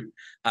do,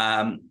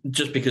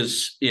 just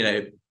because,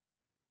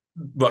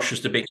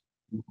 Russia's the big.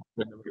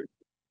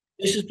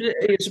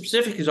 It's a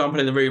specific example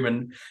in the room,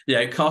 and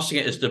casting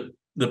it as the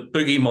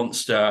boogie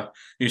monster.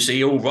 You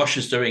see, all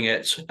Russia's doing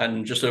it,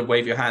 and just sort of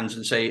wave your hands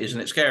and say,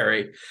 "Isn't it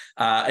scary?"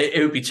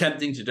 It would be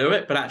tempting to do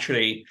it, but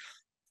actually,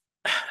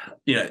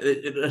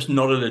 it's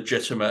not a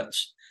legitimate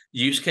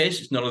use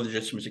case. It's not a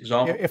legitimate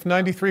example. If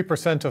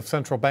 93% of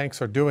central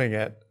banks are doing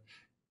it,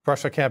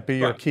 Russia can't be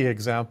your key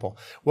example.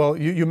 Well,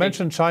 you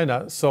mentioned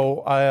China,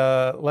 so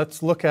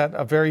let's look at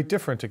a very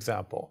different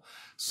example.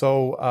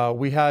 So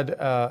we had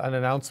an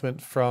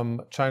announcement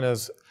from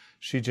China's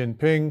Xi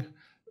Jinping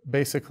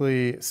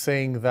basically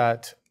saying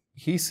that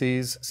he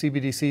sees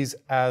CBDCs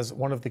as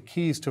one of the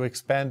keys to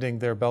expanding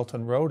their Belt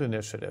and Road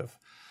Initiative.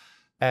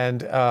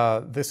 And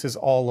this is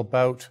all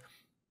about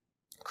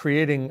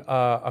creating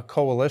a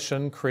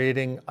coalition,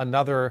 creating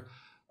another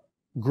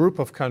group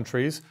of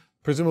countries,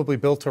 presumably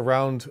built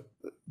around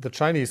the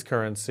Chinese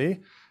currency,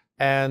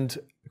 and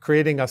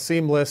creating a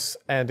seamless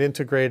and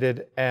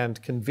integrated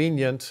and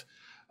convenient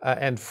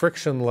and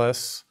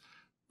frictionless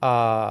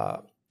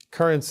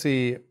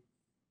currency,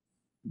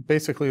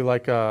 basically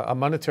like a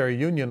monetary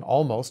union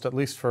almost, at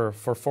least for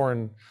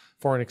foreign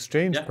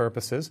exchange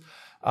purposes,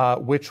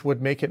 which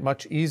would make it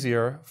much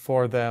easier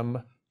for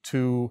them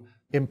to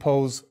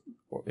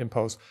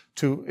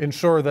to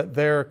ensure that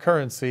their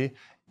currency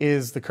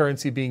is the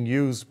currency being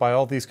used by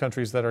all these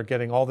countries that are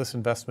getting all this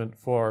investment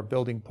for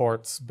building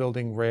ports,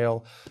 building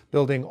rail,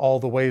 building all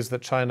the ways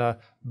that China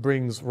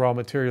brings raw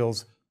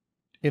materials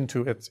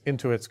into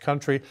its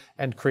country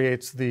and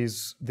creates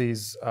these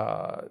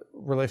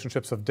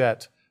relationships of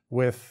debt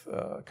with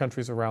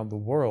countries around the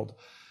world.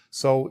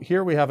 So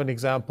here we have an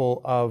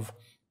example of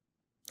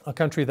a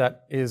country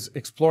that is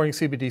exploring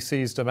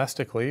CBDCs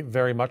domestically,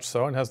 very much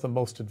so, and has the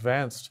most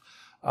advanced,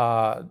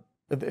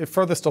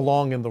 furthest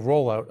along in the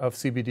rollout of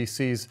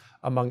CBDCs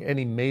among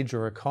any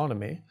major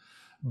economy.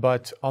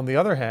 But on the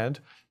other hand,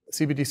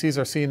 CBDCs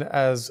are seen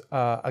as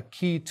a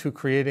key to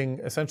creating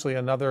essentially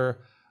another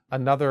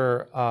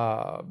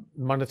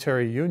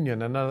monetary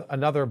union,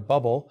 another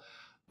bubble,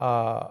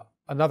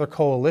 another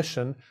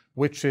coalition,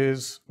 which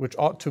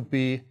ought to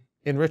be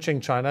enriching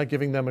China,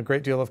 giving them a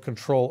great deal of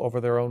control over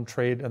their own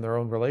trade and their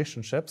own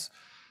relationships,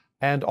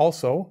 and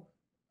also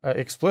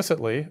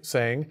explicitly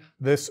saying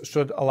this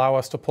should allow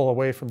us to pull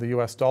away from the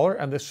US dollar,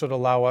 and this should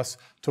allow us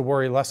to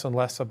worry less and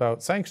less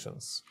about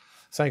sanctions.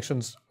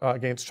 Sanctions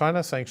against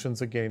China,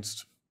 sanctions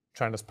against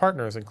China's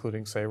partners,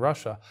 including, say,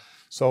 Russia.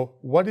 So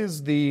what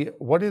is the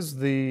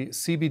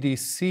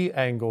CBDC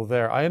angle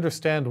there? I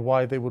understand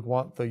why they would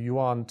want the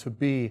yuan to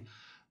be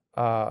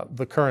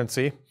the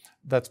currency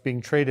that's being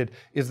traded.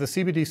 Is the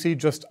CBDC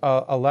just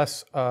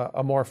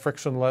a more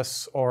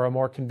frictionless or a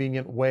more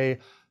convenient way,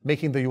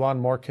 making the yuan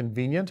more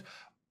convenient?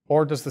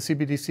 Or does the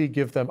CBDC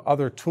give them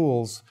other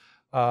tools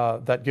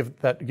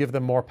that give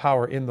them more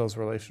power in those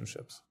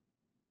relationships?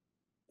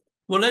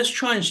 Well, let's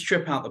try and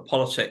strip out the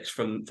politics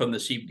from the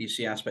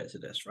CBDC aspect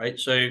of this, right?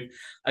 So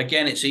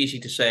again, it's easy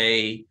to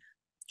say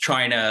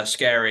China,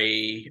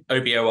 scary,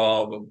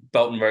 �11𝗿𝗄,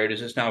 Belt and Road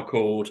as it's now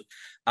called.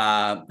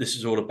 This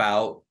is all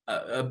about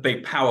a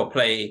big power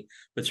play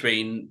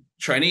between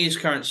Chinese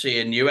currency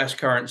and US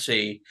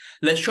currency.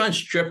 Let's try and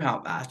strip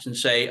out that and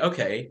say,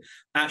 okay,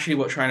 actually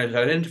what China has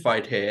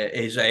identified here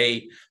is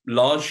a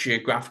large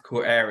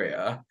geographical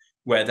area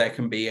where there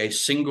can be a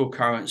single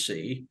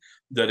currency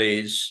that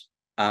is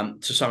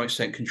to some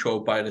extent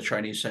controlled by the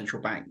Chinese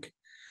central bank.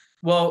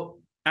 Well,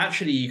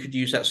 actually, you could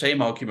use that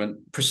same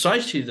argument,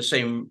 precisely the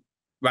same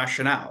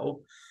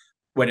rationale,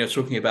 when you're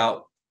talking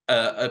about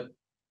a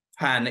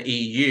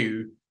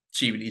pan-EU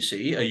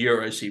CBDC, a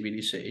Euro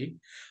CBDC.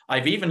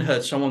 I've even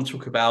heard someone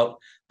talk about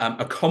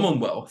a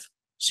Commonwealth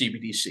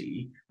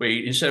CBDC, where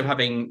instead of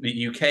having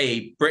the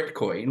UK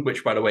Bitcoin,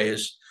 which, by the way,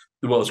 is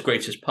the world's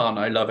greatest pun,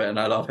 I love it, and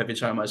I laugh every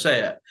time I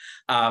say it,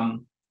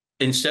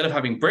 instead of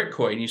having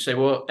Bitcoin, you say,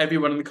 well,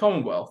 everyone in the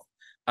Commonwealth,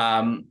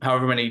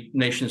 however many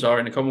nations are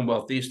in the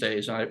Commonwealth these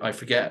days, I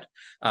forget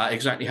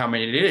exactly how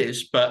many it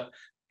is, but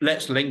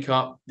let's link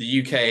up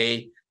the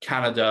UK,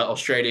 Canada,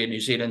 Australia, New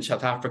Zealand,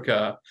 South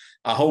Africa,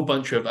 a whole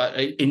bunch of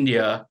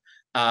India,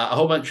 a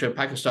whole bunch of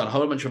Pakistan, a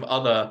whole bunch of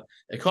other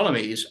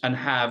economies, and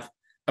have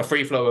a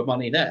free flow of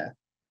money there.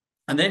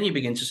 And then you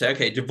begin to say,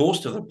 okay,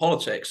 divorced of the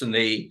politics and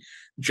the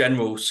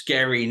general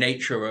scary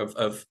nature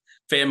of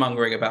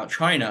fear-mongering about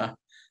China,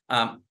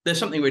 there's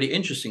something really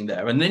interesting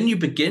there. And then you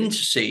begin to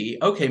see,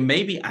 okay,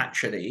 maybe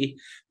actually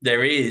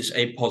there is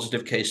a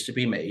positive case to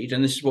be made.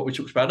 And this is what we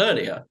talked about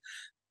earlier.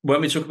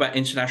 When we talk about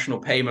international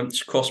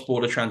payments,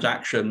 cross-border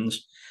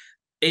transactions,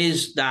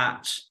 is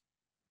that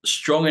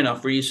strong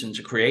enough reason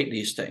to create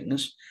these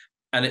things?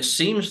 And it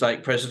seems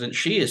like President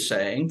Xi is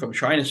saying, from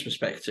China's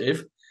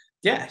perspective,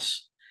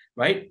 yes,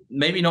 right?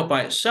 Maybe not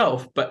by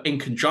itself, but in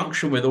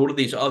conjunction with all of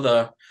these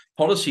other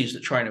policies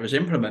that China is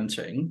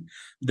implementing,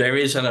 there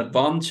is an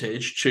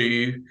advantage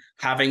to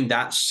having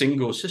that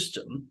single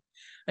system.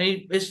 I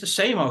mean, it's the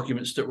same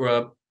arguments that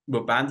were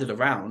bandied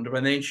around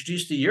when they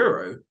introduced the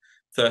euro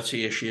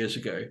 30-ish years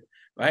ago,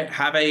 right?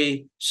 Have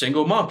a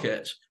single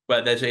market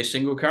where there's a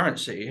single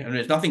currency, and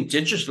there's nothing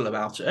digital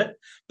about it,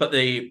 but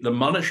the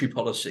monetary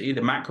policy,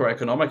 the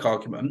macroeconomic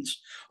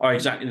arguments are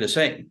exactly the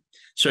same.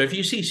 So if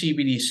you see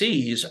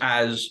CBDCs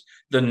as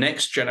the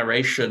next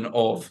generation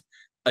of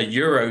a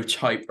euro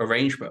type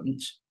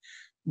arrangement,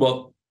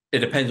 well, it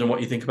depends on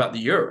what you think about the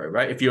euro,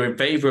 right? If you're in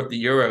favor of the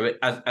euro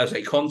as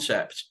a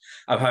concept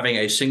of having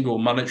a single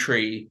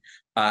monetary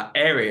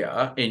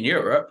area in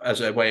Europe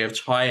as a way of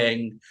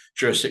tying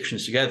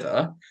jurisdictions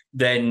together,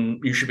 then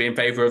you should be in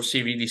favor of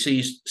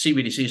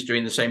CBDCs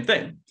doing the same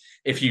thing.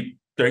 If you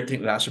don't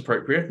think that's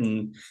appropriate,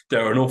 and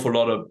there are an awful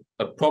lot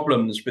of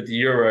problems with the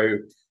euro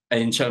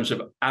in terms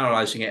of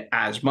analyzing it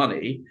as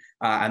money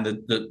and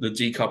the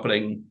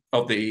decoupling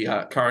of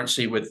the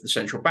currency with the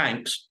central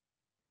banks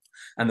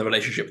and the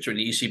relationship between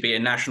the ECB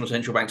and national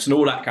central banks and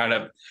all that kind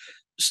of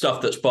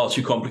stuff that's far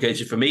too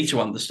complicated for me to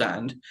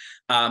understand.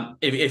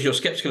 If you're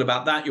skeptical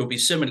about that, you'll be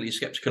similarly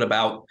skeptical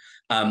about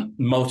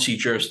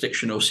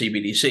multi-jurisdictional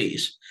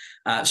CBDCs.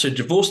 So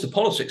divorce the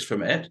politics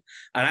from it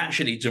and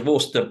actually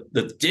divorce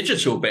the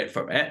digital bit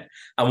from it.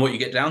 And what you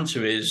get down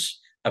to is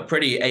a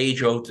pretty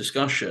age-old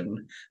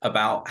discussion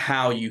about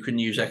how you can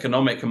use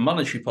economic and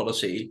monetary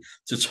policy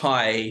to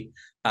tie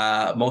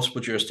multiple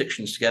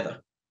jurisdictions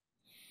together.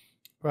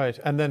 Right.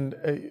 And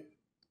then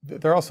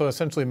they're also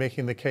essentially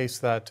making the case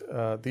that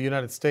the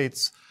United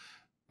States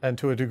and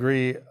to a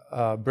degree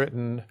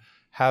Britain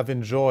have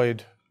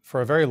enjoyed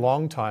for a very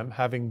long time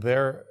having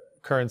their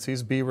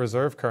currencies be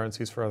reserve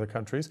currencies for other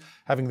countries,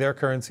 having their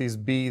currencies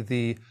be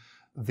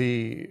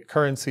the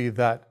currency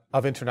that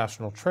of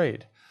international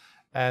trade.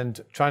 And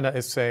China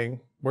is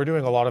saying, we're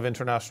doing a lot of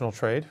international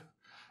trade,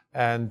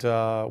 and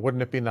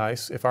wouldn't it be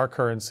nice if our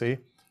currency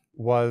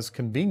was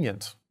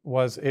convenient,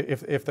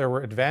 if there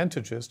were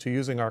advantages to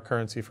using our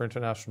currency for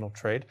international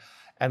trade,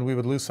 and we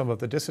would lose some of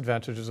the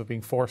disadvantages of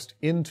being forced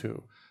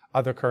into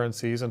other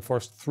currencies and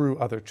forced through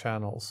other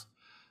channels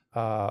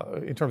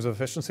in terms of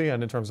efficiency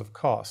and in terms of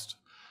cost.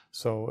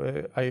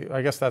 So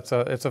I guess it's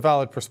a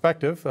valid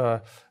perspective.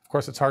 Of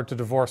course, it's hard to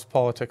divorce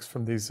politics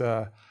from these.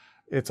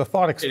 It's a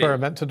thought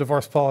experiment to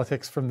divorce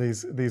politics from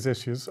these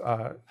issues.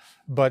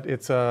 But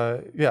it's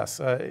yes,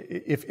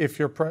 if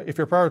you're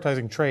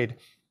prioritizing trade,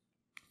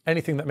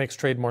 anything that makes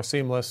trade more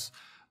seamless,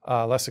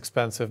 less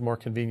expensive, more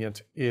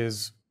convenient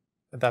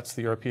that's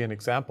the European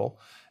example.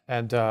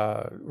 And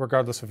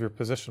regardless of your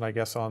position, I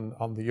guess,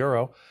 on the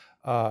euro,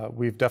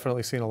 we've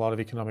definitely seen a lot of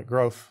economic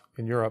growth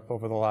in Europe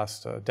over the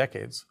last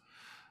decades.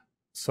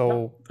 So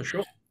yeah, for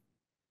sure.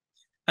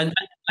 And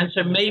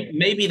so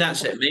maybe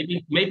that's it.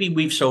 Maybe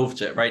we've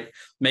solved it, right?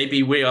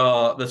 Maybe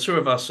the two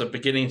of us are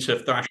beginning to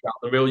thrash out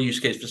the real use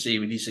case for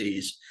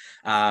CBDCs.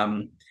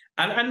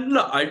 And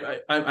look,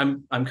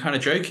 I'm kind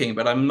of joking,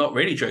 but I'm not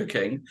really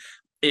joking.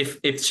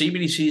 If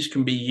CBDCs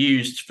can be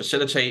used to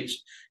facilitate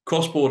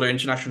cross-border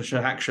international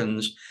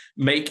transactions,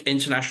 make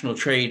international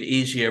trade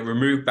easier,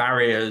 remove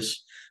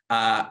barriers,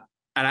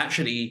 and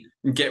actually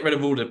get rid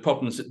of all the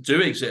problems that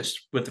do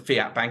exist with the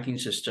fiat banking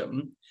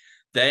system,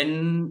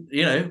 then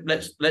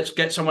let's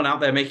get someone out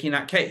there making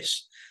that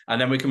case,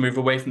 and then we can move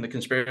away from the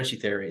conspiracy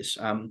theories.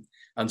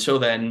 Until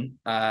then,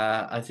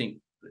 I think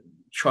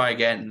try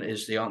again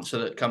is the answer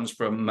that comes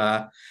from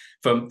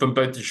both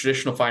the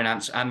traditional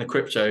finance and the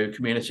crypto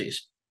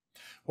communities.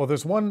 Well,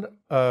 there's one,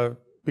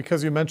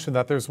 because you mentioned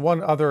that, there's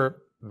one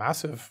other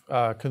massive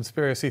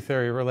conspiracy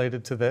theory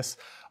related to this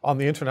on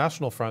the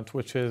international front,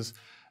 which is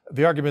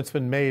the argument's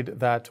been made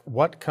that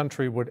what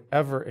country would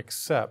ever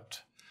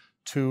accept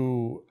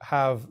to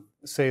have,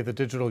 say, the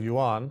digital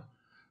yuan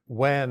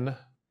when,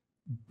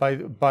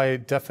 by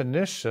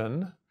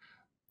definition,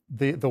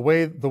 the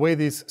way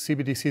these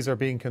CBDCs are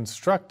being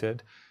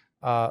constructed,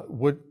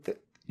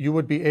 you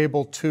would be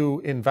able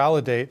to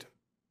invalidate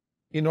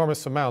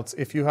enormous amounts.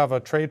 If you have a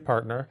trade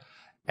partner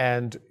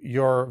and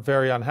you're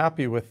very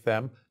unhappy with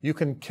them, you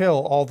can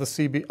kill all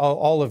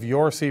of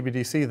your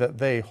CBDC that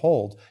they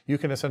hold. You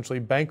can essentially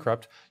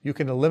bankrupt. You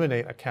can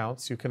eliminate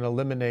accounts. You can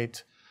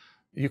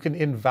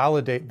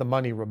invalidate the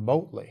money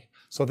remotely.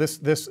 So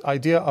this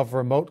idea of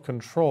remote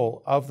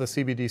control of the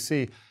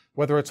CBDC,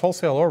 whether it's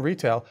wholesale or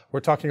retail,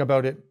 we're talking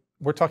about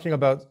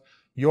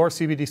your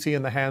CBDC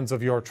in the hands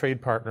of your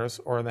trade partners,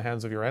 or in the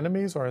hands of your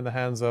enemies, or in the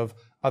hands of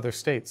other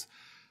states.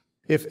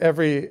 If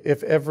every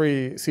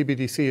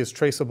CBDC is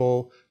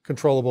traceable,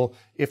 controllable,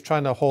 if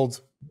China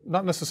holds,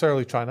 not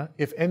necessarily China,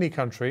 if any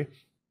country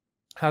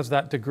has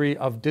that degree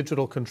of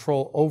digital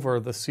control over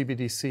the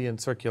CBDC in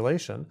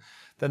circulation,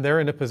 then they're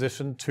in a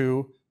position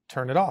to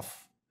turn it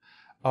off,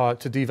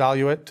 to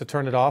devalue it, to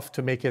turn it off,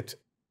 to make it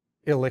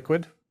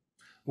illiquid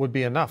would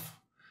be enough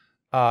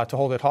to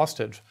hold it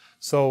hostage.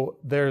 So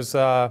there's,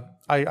 I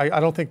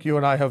don't think you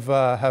and I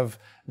have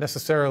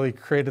necessarily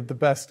created the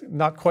best,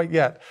 not quite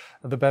yet,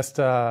 the best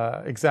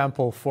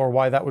example for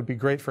why that would be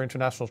great for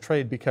international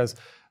trade, because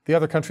the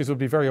other countries would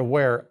be very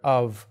aware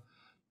of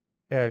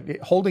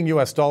holding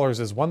US dollars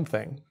is one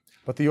thing,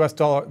 but the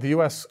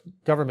US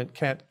government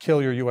can't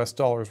kill your US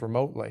dollars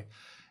remotely.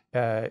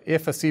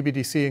 If a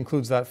CBDC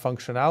includes that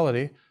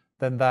functionality,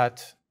 then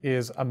that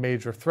is a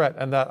major threat.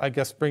 And that, I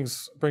guess,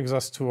 brings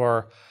us to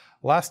our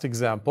last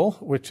example,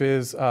 which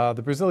is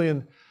the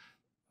Brazilian,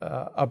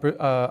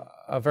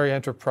 a very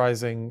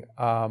enterprising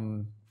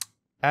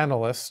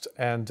analyst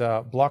and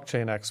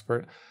blockchain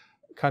expert,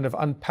 kind of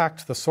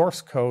unpacked the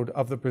source code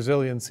of the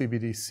Brazilian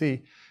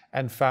CBDC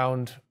and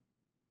found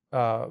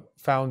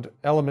found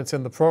elements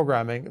in the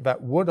programming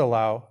that would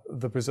allow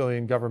the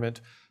Brazilian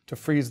government to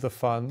freeze the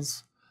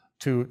funds,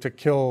 to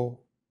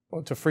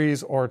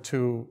freeze or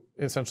to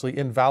essentially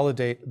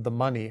invalidate the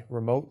money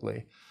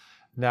remotely.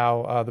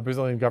 Now, the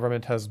Brazilian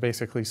government has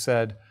basically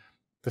said,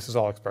 this is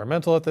all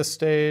experimental at this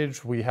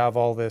stage. We have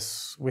all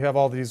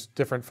these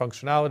different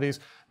functionalities.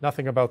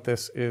 Nothing about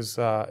this is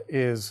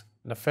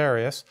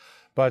nefarious,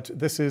 but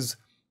this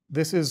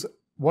is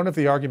one of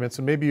the arguments,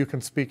 and maybe you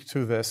can speak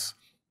to this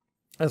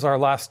as our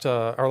last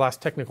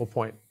technical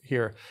point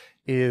here,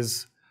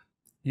 is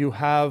you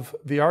have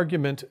the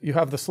argument, you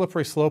have the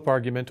slippery slope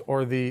argument,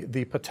 or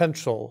the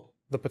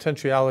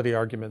potentiality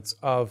arguments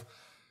of,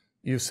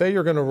 you say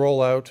you're going to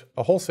roll out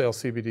a wholesale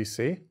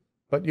CBDC,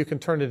 but you can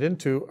turn it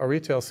into a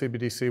retail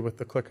CBDC with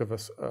the click of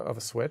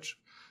a switch.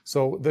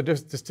 So the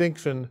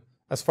distinction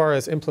as far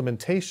as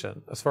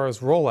implementation, as far as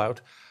rollout,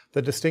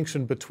 the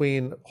distinction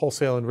between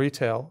wholesale and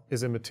retail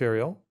is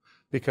immaterial,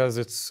 because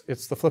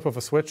it's the flip of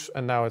a switch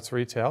and now it's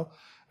retail,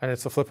 and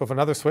it's the flip of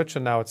another switch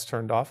and now it's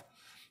turned off.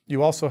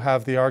 You also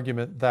have the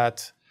argument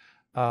that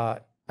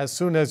as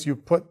soon as you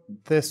put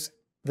this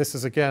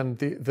is again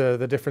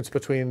the difference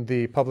between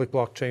the public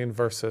blockchain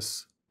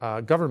versus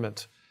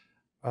government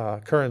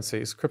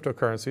currencies,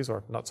 cryptocurrencies,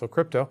 or not so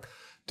crypto,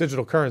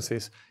 digital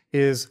currencies,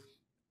 is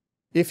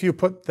if you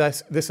put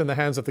this in the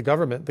hands of the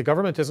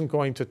government isn't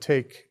going to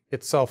take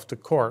itself to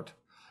court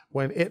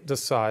when it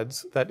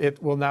decides that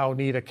it will now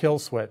need a kill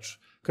switch.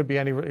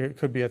 It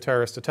could be a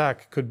terrorist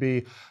attack, could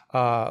be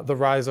the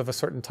rise of a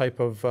certain type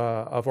of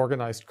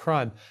organized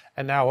crime.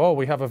 And now,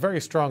 we have a very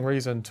strong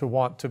reason to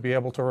want to be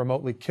able to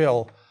remotely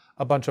kill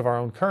a bunch of our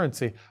own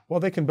currency. Well,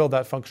 they can build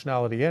that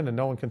functionality in and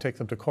no one can take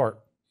them to court.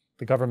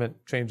 The government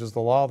changes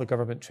the law, the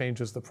government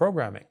changes the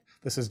programming.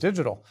 This is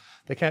digital.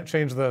 They can't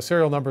change the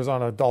serial numbers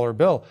on a dollar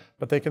bill,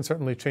 but they can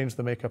certainly change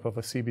the makeup of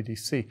a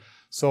CBDC.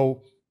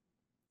 So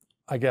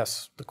I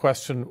guess the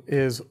question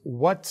is,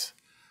 what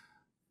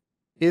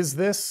is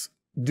this?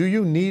 Do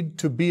you need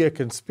to be a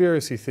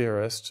conspiracy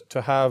theorist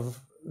to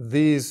have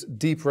these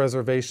deep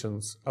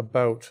reservations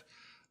about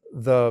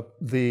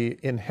the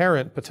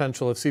inherent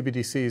potential of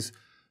CBDCs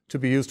to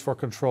be used for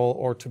control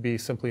or to be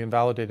simply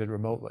invalidated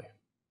remotely?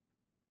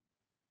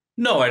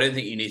 No, I don't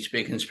think you need to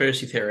be a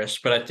conspiracy theorist,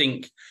 but I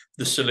think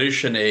the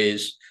solution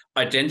is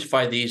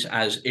identify these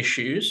as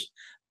issues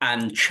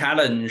and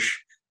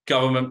challenge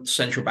government,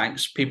 central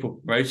banks, people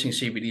promoting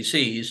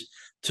CBDCs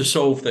to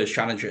solve those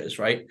challenges,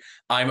 right?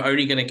 I'm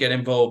only going to get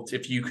involved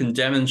if you can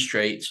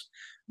demonstrate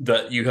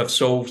that you have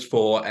solved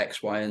for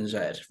X, Y, and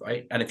Z,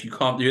 right? And if you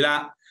can't do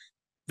that,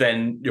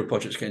 then your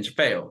project's going to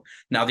fail.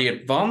 Now, the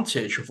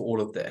advantage of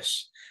all of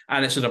this,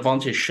 and it's an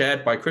advantage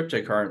shared by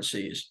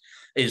cryptocurrencies,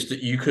 is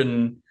that you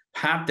can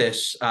have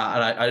this, and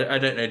I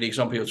don't know the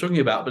example you're talking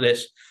about, but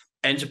this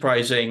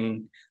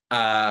enterprising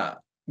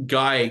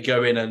guy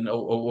go in and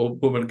or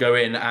woman go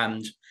in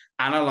and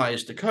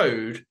analyze the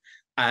code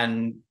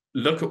and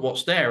look at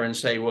what's there and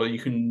say, well, you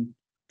can,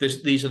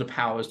 these are the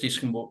powers, these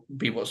can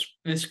be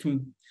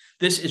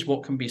this is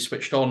what can be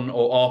switched on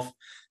or off.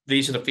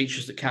 These are the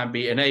features that can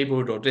be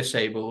enabled or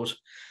disabled.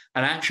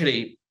 And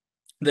actually,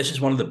 this is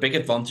one of the big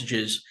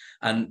advantages,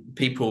 and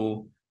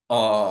people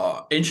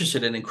are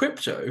interested in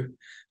crypto,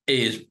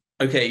 is,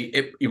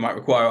 okay, you might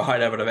require a high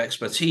level of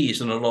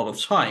expertise and a lot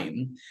of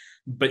time,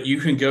 but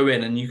you can go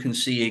in and you can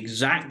see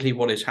exactly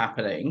what is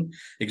happening,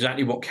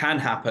 exactly what can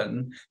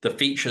happen, the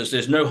features,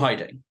 there's no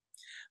hiding.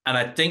 And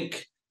I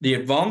think the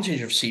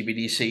advantage of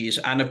CBDCs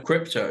and of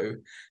crypto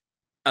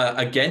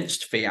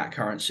against fiat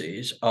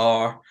currencies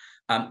are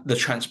the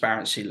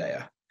transparency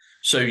layer.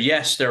 So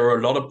yes, there are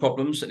a lot of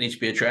problems that need to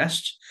be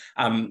addressed.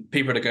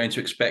 People are going to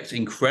expect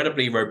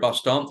incredibly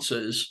robust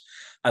answers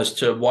as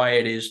to why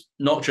it is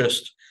not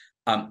just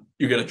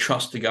you're going to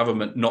trust the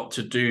government not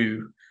to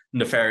do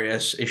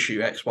nefarious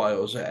issue X, Y,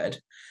 or Z,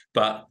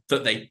 but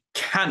that they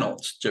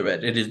cannot do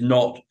it. It is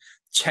not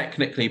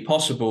technically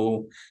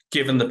possible,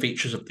 given the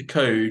features of the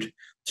code,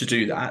 to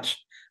do that.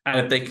 And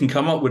if they can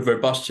come up with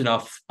robust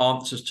enough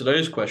answers to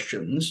those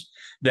questions,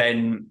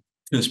 then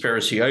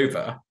conspiracy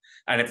over.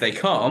 And if they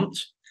can't,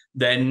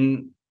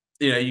 then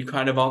you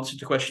kind of answered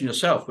the question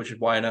yourself, which is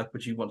why on earth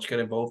would you want to get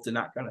involved in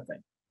that kind of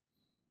thing?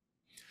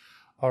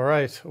 All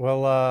right.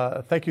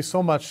 Well, thank you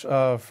so much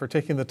for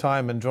taking the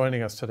time and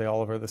joining us today,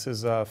 Oliver. This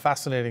is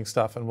fascinating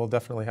stuff, and we'll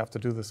definitely have to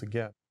do this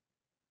again.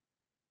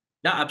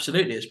 No,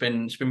 absolutely. It's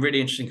been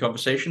really interesting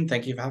conversation.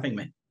 Thank you for having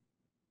me.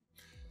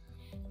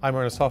 I'm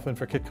Ernest Hoffman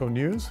for Kitco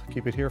News.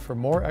 Keep it here for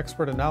more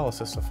expert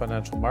analysis of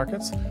financial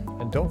markets,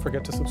 and don't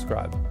forget to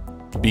subscribe.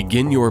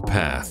 Begin your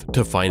path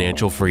to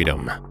financial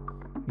freedom.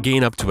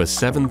 Gain up to a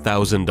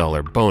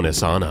 $7,000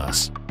 bonus on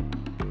us.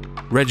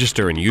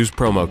 Register and use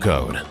promo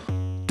code.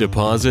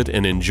 Deposit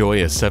and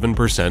enjoy a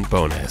 7%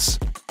 bonus.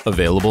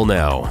 Available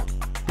now.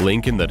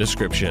 Link in the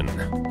description.